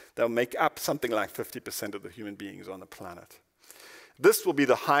 They'll make up something like 50% of the human beings on the planet. This will be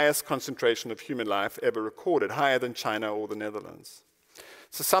the highest concentration of human life ever recorded, higher than China or the Netherlands.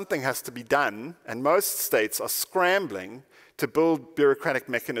 So something has to be done, and most states are scrambling to build bureaucratic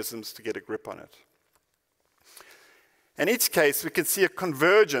mechanisms to get a grip on it. In each case, we can see a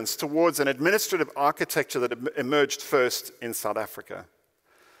convergence towards an administrative architecture that emerged first in South Africa.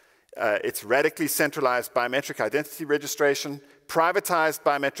 It's radically centralized biometric identity registration, privatized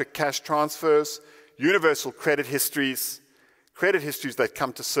biometric cash transfers, universal credit histories that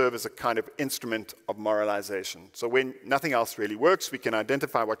come to serve as a kind of instrument of moralization. So when nothing else really works, we can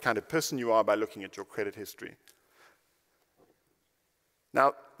identify what kind of person you are by looking at your credit history.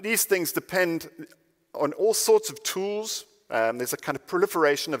 Now, these things depend on all sorts of tools. There's a kind of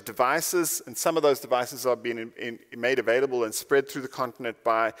proliferation of devices, and some of those devices are being made available and spread through the continent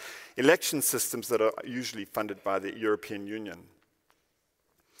by election systems that are usually funded by the European Union.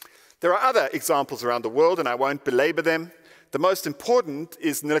 There are other examples around the world, and I won't belabor them. The most important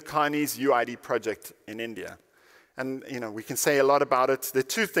is Nilekani's UID project in India. And we can say a lot about it. There are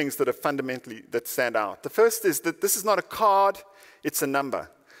two things that are fundamentally that stand out. The first is that this is not a card, it's a number.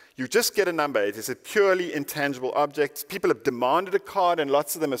 You just get a number. It is a purely intangible object. People have demanded a card, and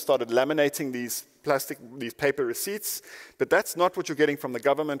lots of them have started laminating these paper receipts. But that's not what you're getting from the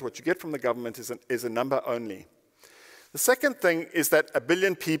government. What you get from the government is a number only. The second thing is that 1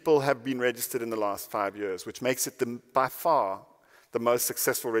 billion people have been registered in the last 5 years, which makes it by far the most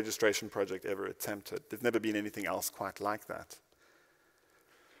successful registration project ever attempted. There's never been anything else quite like that.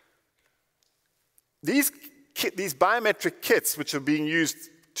 These biometric kits, which are being used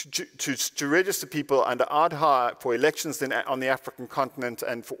to register people under Aadhaar for elections on the African continent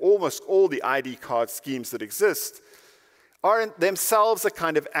and for almost all the ID card schemes that exist, are in themselves a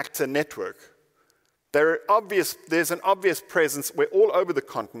kind of actor network. There's an obvious presence all over the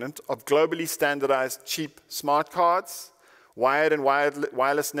continent of globally standardized cheap smart cards, wired and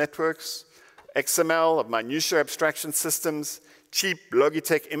wireless networks, XML of minutiae abstraction systems, cheap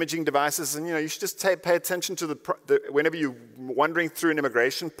Logitech imaging devices, and you should just pay attention to whenever you're wandering through an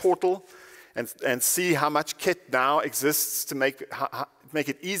immigration portal and see how much kit now exists to make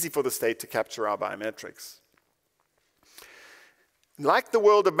it easy for the state to capture our biometrics. Like the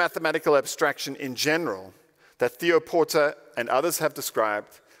world of mathematical abstraction in general, that Theo Porter and others have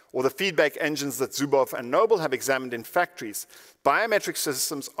described, or the feedback engines that Zuboff and Noble have examined in factories, biometric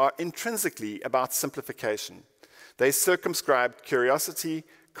systems are intrinsically about simplification. They circumscribe curiosity,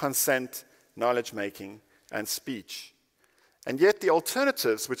 consent, knowledge-making, and speech. And yet the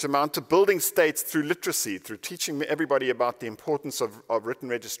alternatives, which amount to building states through literacy, through teaching everybody about the importance of written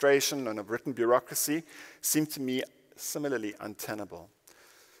registration and of written bureaucracy, seem to me similarly untenable.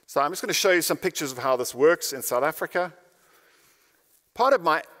 So I'm just going to show you some pictures of how this works in South Africa. Part of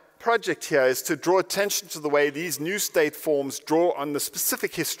my project here is to draw attention to the way these new state forms draw on the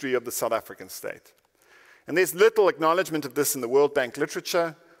specific history of the South African state. And there's little acknowledgement of this in the World Bank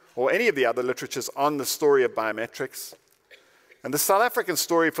literature or any of the other literatures on the story of biometrics. And the South African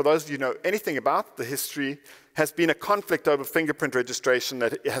story, for those of you who know anything about the history, has been a conflict over fingerprint registration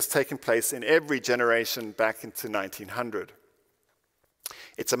that has taken place in every generation back into 1900.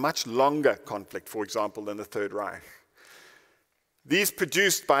 It's a much longer conflict, for example, than the Third Reich. These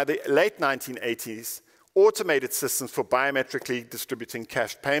produced by the late 1980s automated systems for biometrically distributing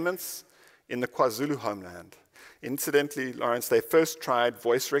cash payments in the KwaZulu homeland. Incidentally, Lawrence, they first tried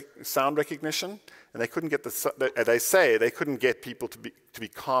sound recognition, and they couldn't get they couldn't get people to be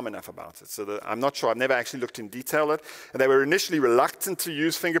calm enough about it. So I'm not sure, I've never actually looked in detail at it. And they were initially reluctant to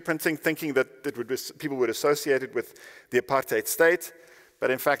use fingerprinting, thinking that people would associate it with the apartheid state.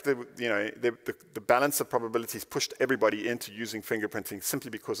 But in fact, the balance of probabilities pushed everybody into using fingerprinting simply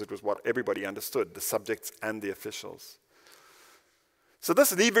because it was what everybody understood, the subjects and the officials. So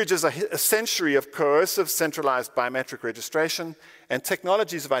this leverages a century of coercive centralized biometric registration and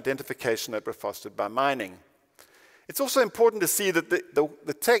technologies of identification that were fostered by mining. It's also important to see that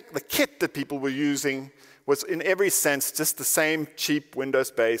the kit that people were using was in every sense just the same cheap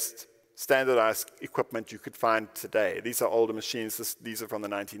Windows-based standardized equipment you could find today. These are older machines, these are from the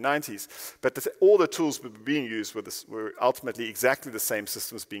 1990s, but all the tools that were being used were ultimately exactly the same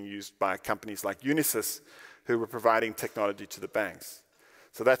systems being used by companies like Unisys, who were providing technology to the banks.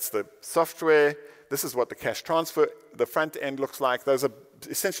 So that's the software. This is what the cash transfer, the front end looks like. Those are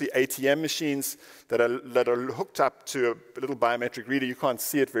essentially ATM machines that are hooked up to a little biometric reader. You can't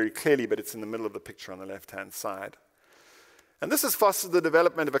see it very clearly, but it's in the middle of the picture on the left-hand side. And this has fostered the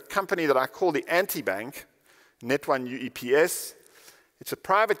development of a company that I call the anti-bank, Net1 UEPS. It's a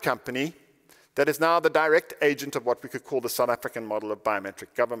private company that is now the direct agent of what we could call the South African model of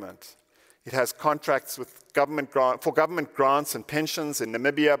biometric government. It has contracts with for government grants and pensions in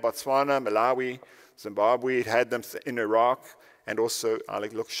Namibia, Botswana, Malawi, Zimbabwe. It had them in Iraq, and also I'll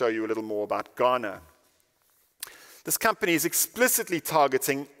show you a little more about Ghana. This company is explicitly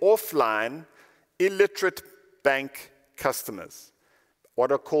targeting offline, illiterate bank customers,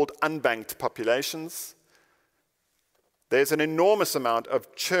 what are called unbanked populations. There's an enormous amount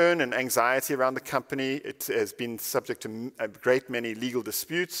of churn and anxiety around the company. It has been subject to a great many legal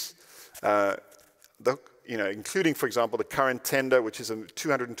disputes. Including, for example, the current tender, which is a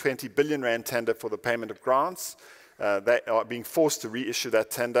 220 billion rand tender for the payment of grants. They are being forced to reissue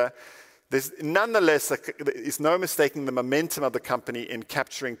that tender. Nonetheless, there is no mistaking the momentum of the company in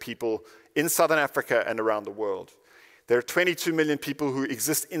capturing people in Southern Africa and around the world. There are 22 million people who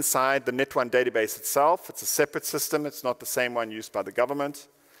exist inside the Net1 database itself. It's a separate system. It's not the same one used by the government.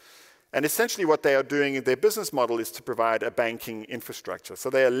 And essentially what they are doing, their business model is to provide a banking infrastructure. So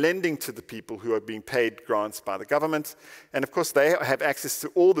they are lending to the people who are being paid grants by the government. And of course, they have access to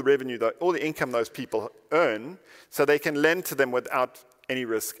all the revenue, all the income those people earn, so they can lend to them without any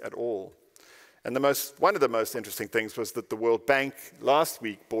risk at all. And one of the most interesting things was that the World Bank last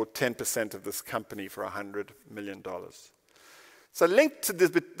week bought 10% of this company for $100 million. So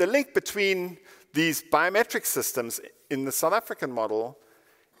the link between these biometric systems in the South African model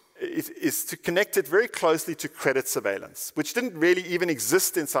is to connect it very closely to credit surveillance, which didn't really even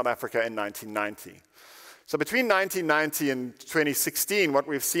exist in South Africa in 1990. So between 1990 and 2016, what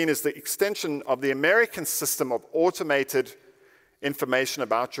we've seen is the extension of the American system of automated information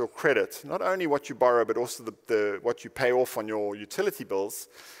about your credit, not only what you borrow, but also what you pay off on your utility bills,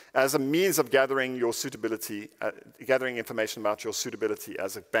 as a means of gathering your suitability, gathering information about your suitability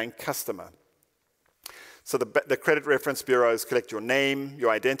as a bank customer. So the credit reference bureaus collect your name,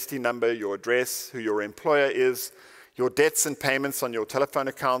 your identity number, your address, who your employer is, your debts and payments on your telephone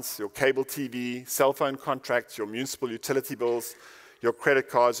accounts, your cable TV, cell phone contracts, your municipal utility bills, your credit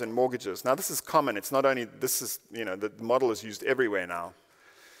cards and mortgages. Now, this is common. It's not only, this is, the model is used everywhere now.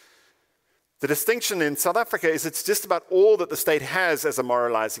 The distinction in South Africa is it's just about all that the state has as a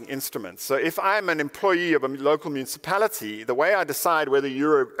moralizing instrument. So if I'm an employee of a local municipality, the way I decide whether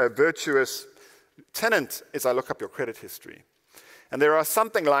you're a virtuous tenant is I look up your credit history. And there are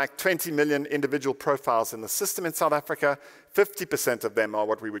something like 20 million individual profiles in the system in South Africa. 50% of them are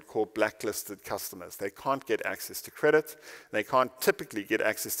what we would call blacklisted customers. They can't get access to credit. They can't typically get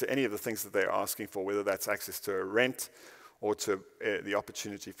access to any of the things that they're asking for, whether that's access to a rent or to the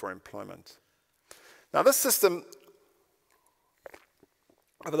opportunity for employment. Now, this system,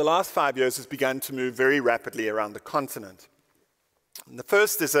 over the last 5 years, has begun to move very rapidly around the continent. And the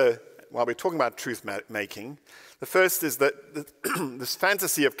first is while we're talking about truth-making, the first is that this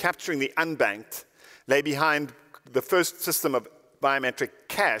fantasy of capturing the unbanked lay behind the first system of biometric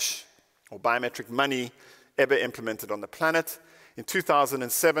cash, or biometric money, ever implemented on the planet. In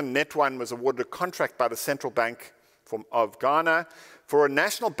 2007, Net1 was awarded a contract by the Central Bank of Ghana for a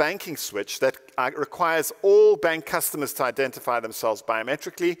national banking switch that requires all bank customers to identify themselves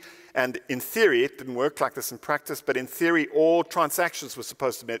biometrically. And in theory, it didn't work like this in practice, but in theory, all transactions were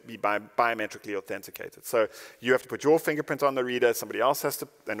supposed to be biometrically authenticated. So you have to put your fingerprint on the reader, somebody else has to,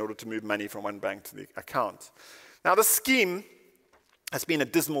 in order to move money from one bank to the account. Now, the scheme has been a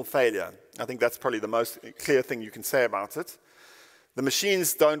dismal failure. I think that's probably the most clear thing you can say about it. The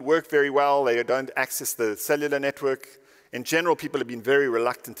machines don't work very well. They don't access the cellular network. In general, people have been very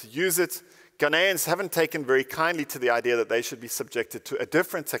reluctant to use it. Ghanaians haven't taken very kindly to the idea that they should be subjected to a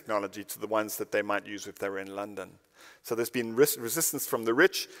different technology to the ones that they might use if they were in London. So there's been resistance from the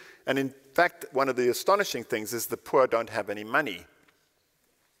rich. And in fact, one of the astonishing things is the poor don't have any money.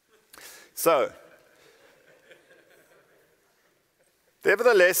 So,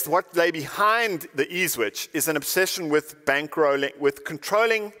 nevertheless, what lay behind the e-switch is an obsession with bankrolling, with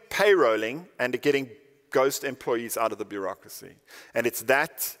controlling payrolling and getting ghost employees out of the bureaucracy. And it's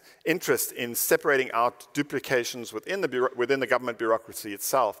that interest in separating out duplications within the government bureaucracy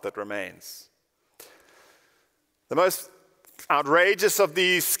itself that remains. The most outrageous of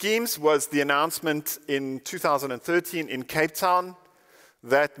these schemes was the announcement in 2013 in Cape Town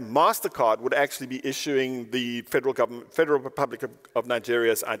that MasterCard would actually be issuing the Federal Republic of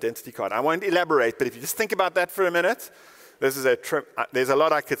Nigeria's identity card. I won't elaborate, but if you just think about that for a minute, there's a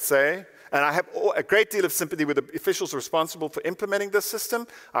lot I could say. And I have a great deal of sympathy with the officials responsible for implementing this system.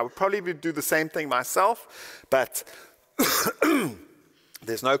 I would probably do the same thing myself, but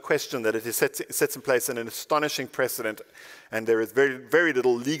there's no question that it sets in place an astonishing precedent, and there is very, very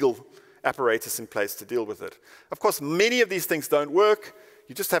little legal apparatus in place to deal with it. Of course, many of these things don't work.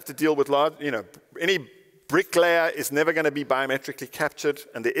 You just have to deal with large, any bricklayer is never going to be biometrically captured,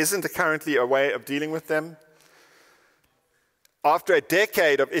 and there isn't currently a way of dealing with them. After a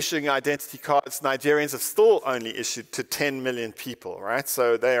decade of issuing identity cards, Nigerians have still only issued to 10 million people, right?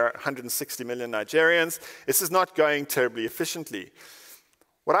 So there are 160 million Nigerians. This is not going terribly efficiently.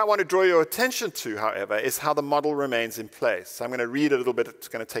 What I want to draw your attention to, however, is how the model remains in place. So I'm going to read a little bit. It's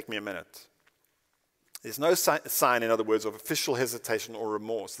going to take me a minute. There's no sign, in other words, of official hesitation or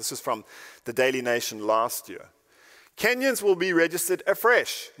remorse. This is from the Daily Nation last year. Kenyans will be registered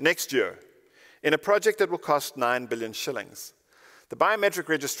afresh next year in a project that will cost 9 billion shillings. The biometric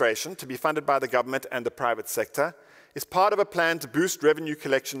registration, to be funded by the government and the private sector, is part of a plan to boost revenue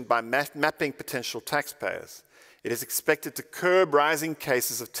collection by mapping potential taxpayers. It is expected to curb rising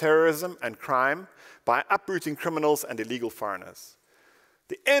cases of terrorism and crime by uprooting criminals and illegal foreigners.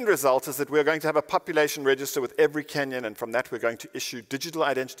 The end result is that we're going to have a population register with every Kenyan, and from that we're going to issue digital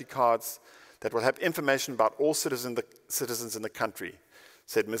identity cards that will have information about all citizens in the country,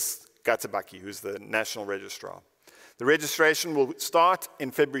 said Ms. Gatabaki, who's the national registrar. The registration will start in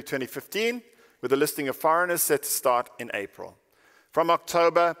February 2015, with a listing of foreigners set to start in April. From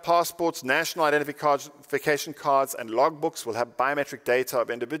October, passports, national identification cards, and logbooks will have biometric data of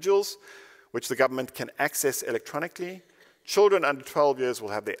individuals, which the government can access electronically. Children under 12 years will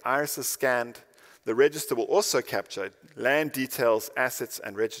have their irises scanned. The register will also capture land details, assets,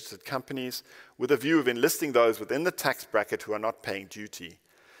 and registered companies, with a view of enlisting those within the tax bracket who are not paying duty.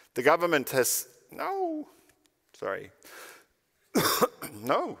 The government has no,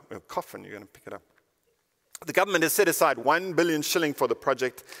 a coffin, you're going to pick it up. The government has set aside 1 billion shilling for the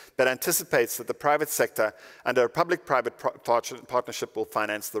project that anticipates that the private sector, under a public-private partnership, will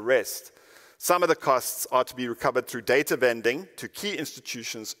finance the rest. Some of the costs are to be recovered through data vending to key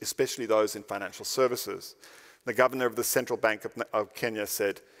institutions, especially those in financial services. The governor of the Central Bank of Kenya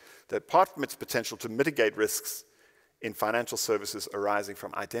said that apart from its potential to mitigate risks in financial services arising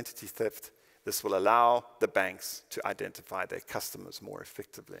from identity theft, This will allow the banks to identify their customers more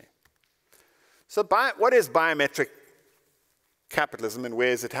effectively. So what is biometric capitalism and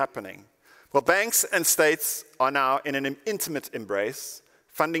where is it happening? Well, banks and states are now in an intimate embrace,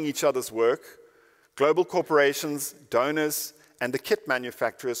 funding each other's work. Global corporations, donors, and the kit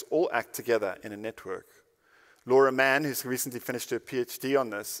manufacturers all act together in a network. Laura Mann, who's recently finished her PhD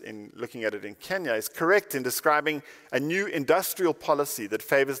on this, in looking at it in Kenya, is correct in describing a new industrial policy that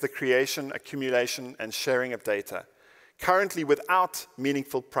favors the creation, accumulation, and sharing of data, currently without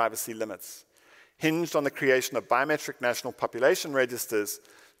meaningful privacy limits, hinged on the creation of biometric national population registers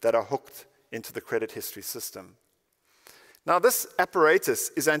that are hooked into the credit history system. Now, this apparatus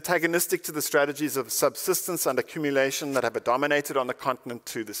is antagonistic to the strategies of subsistence and accumulation that have dominated on the continent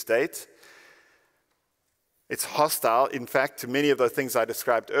to this date. It's hostile, in fact, to many of the things I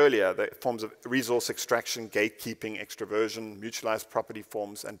described earlier, the forms of resource extraction, gatekeeping, extroversion, mutualized property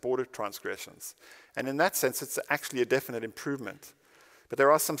forms, and border transgressions. And in that sense, it's actually a definite improvement. But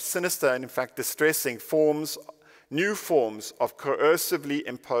there are some sinister and, in fact, distressing forms, new forms of coercively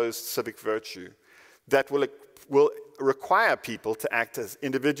imposed civic virtue that will require people to act as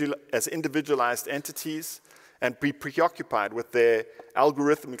individualized entities and be preoccupied with their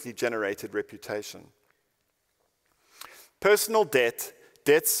algorithmically generated reputation. Personal debt,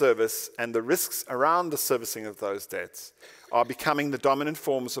 debt service, and the risks around the servicing of those debts are becoming the dominant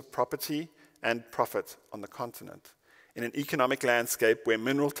forms of property and profit on the continent in an economic landscape where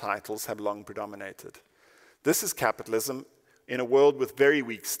mineral titles have long predominated. This is capitalism in a world with very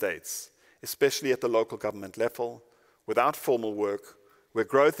weak states, especially at the local government level, without formal work, where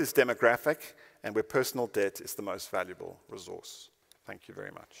growth is demographic, and where personal debt is the most valuable resource. Thank you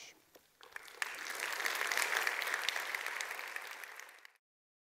very much.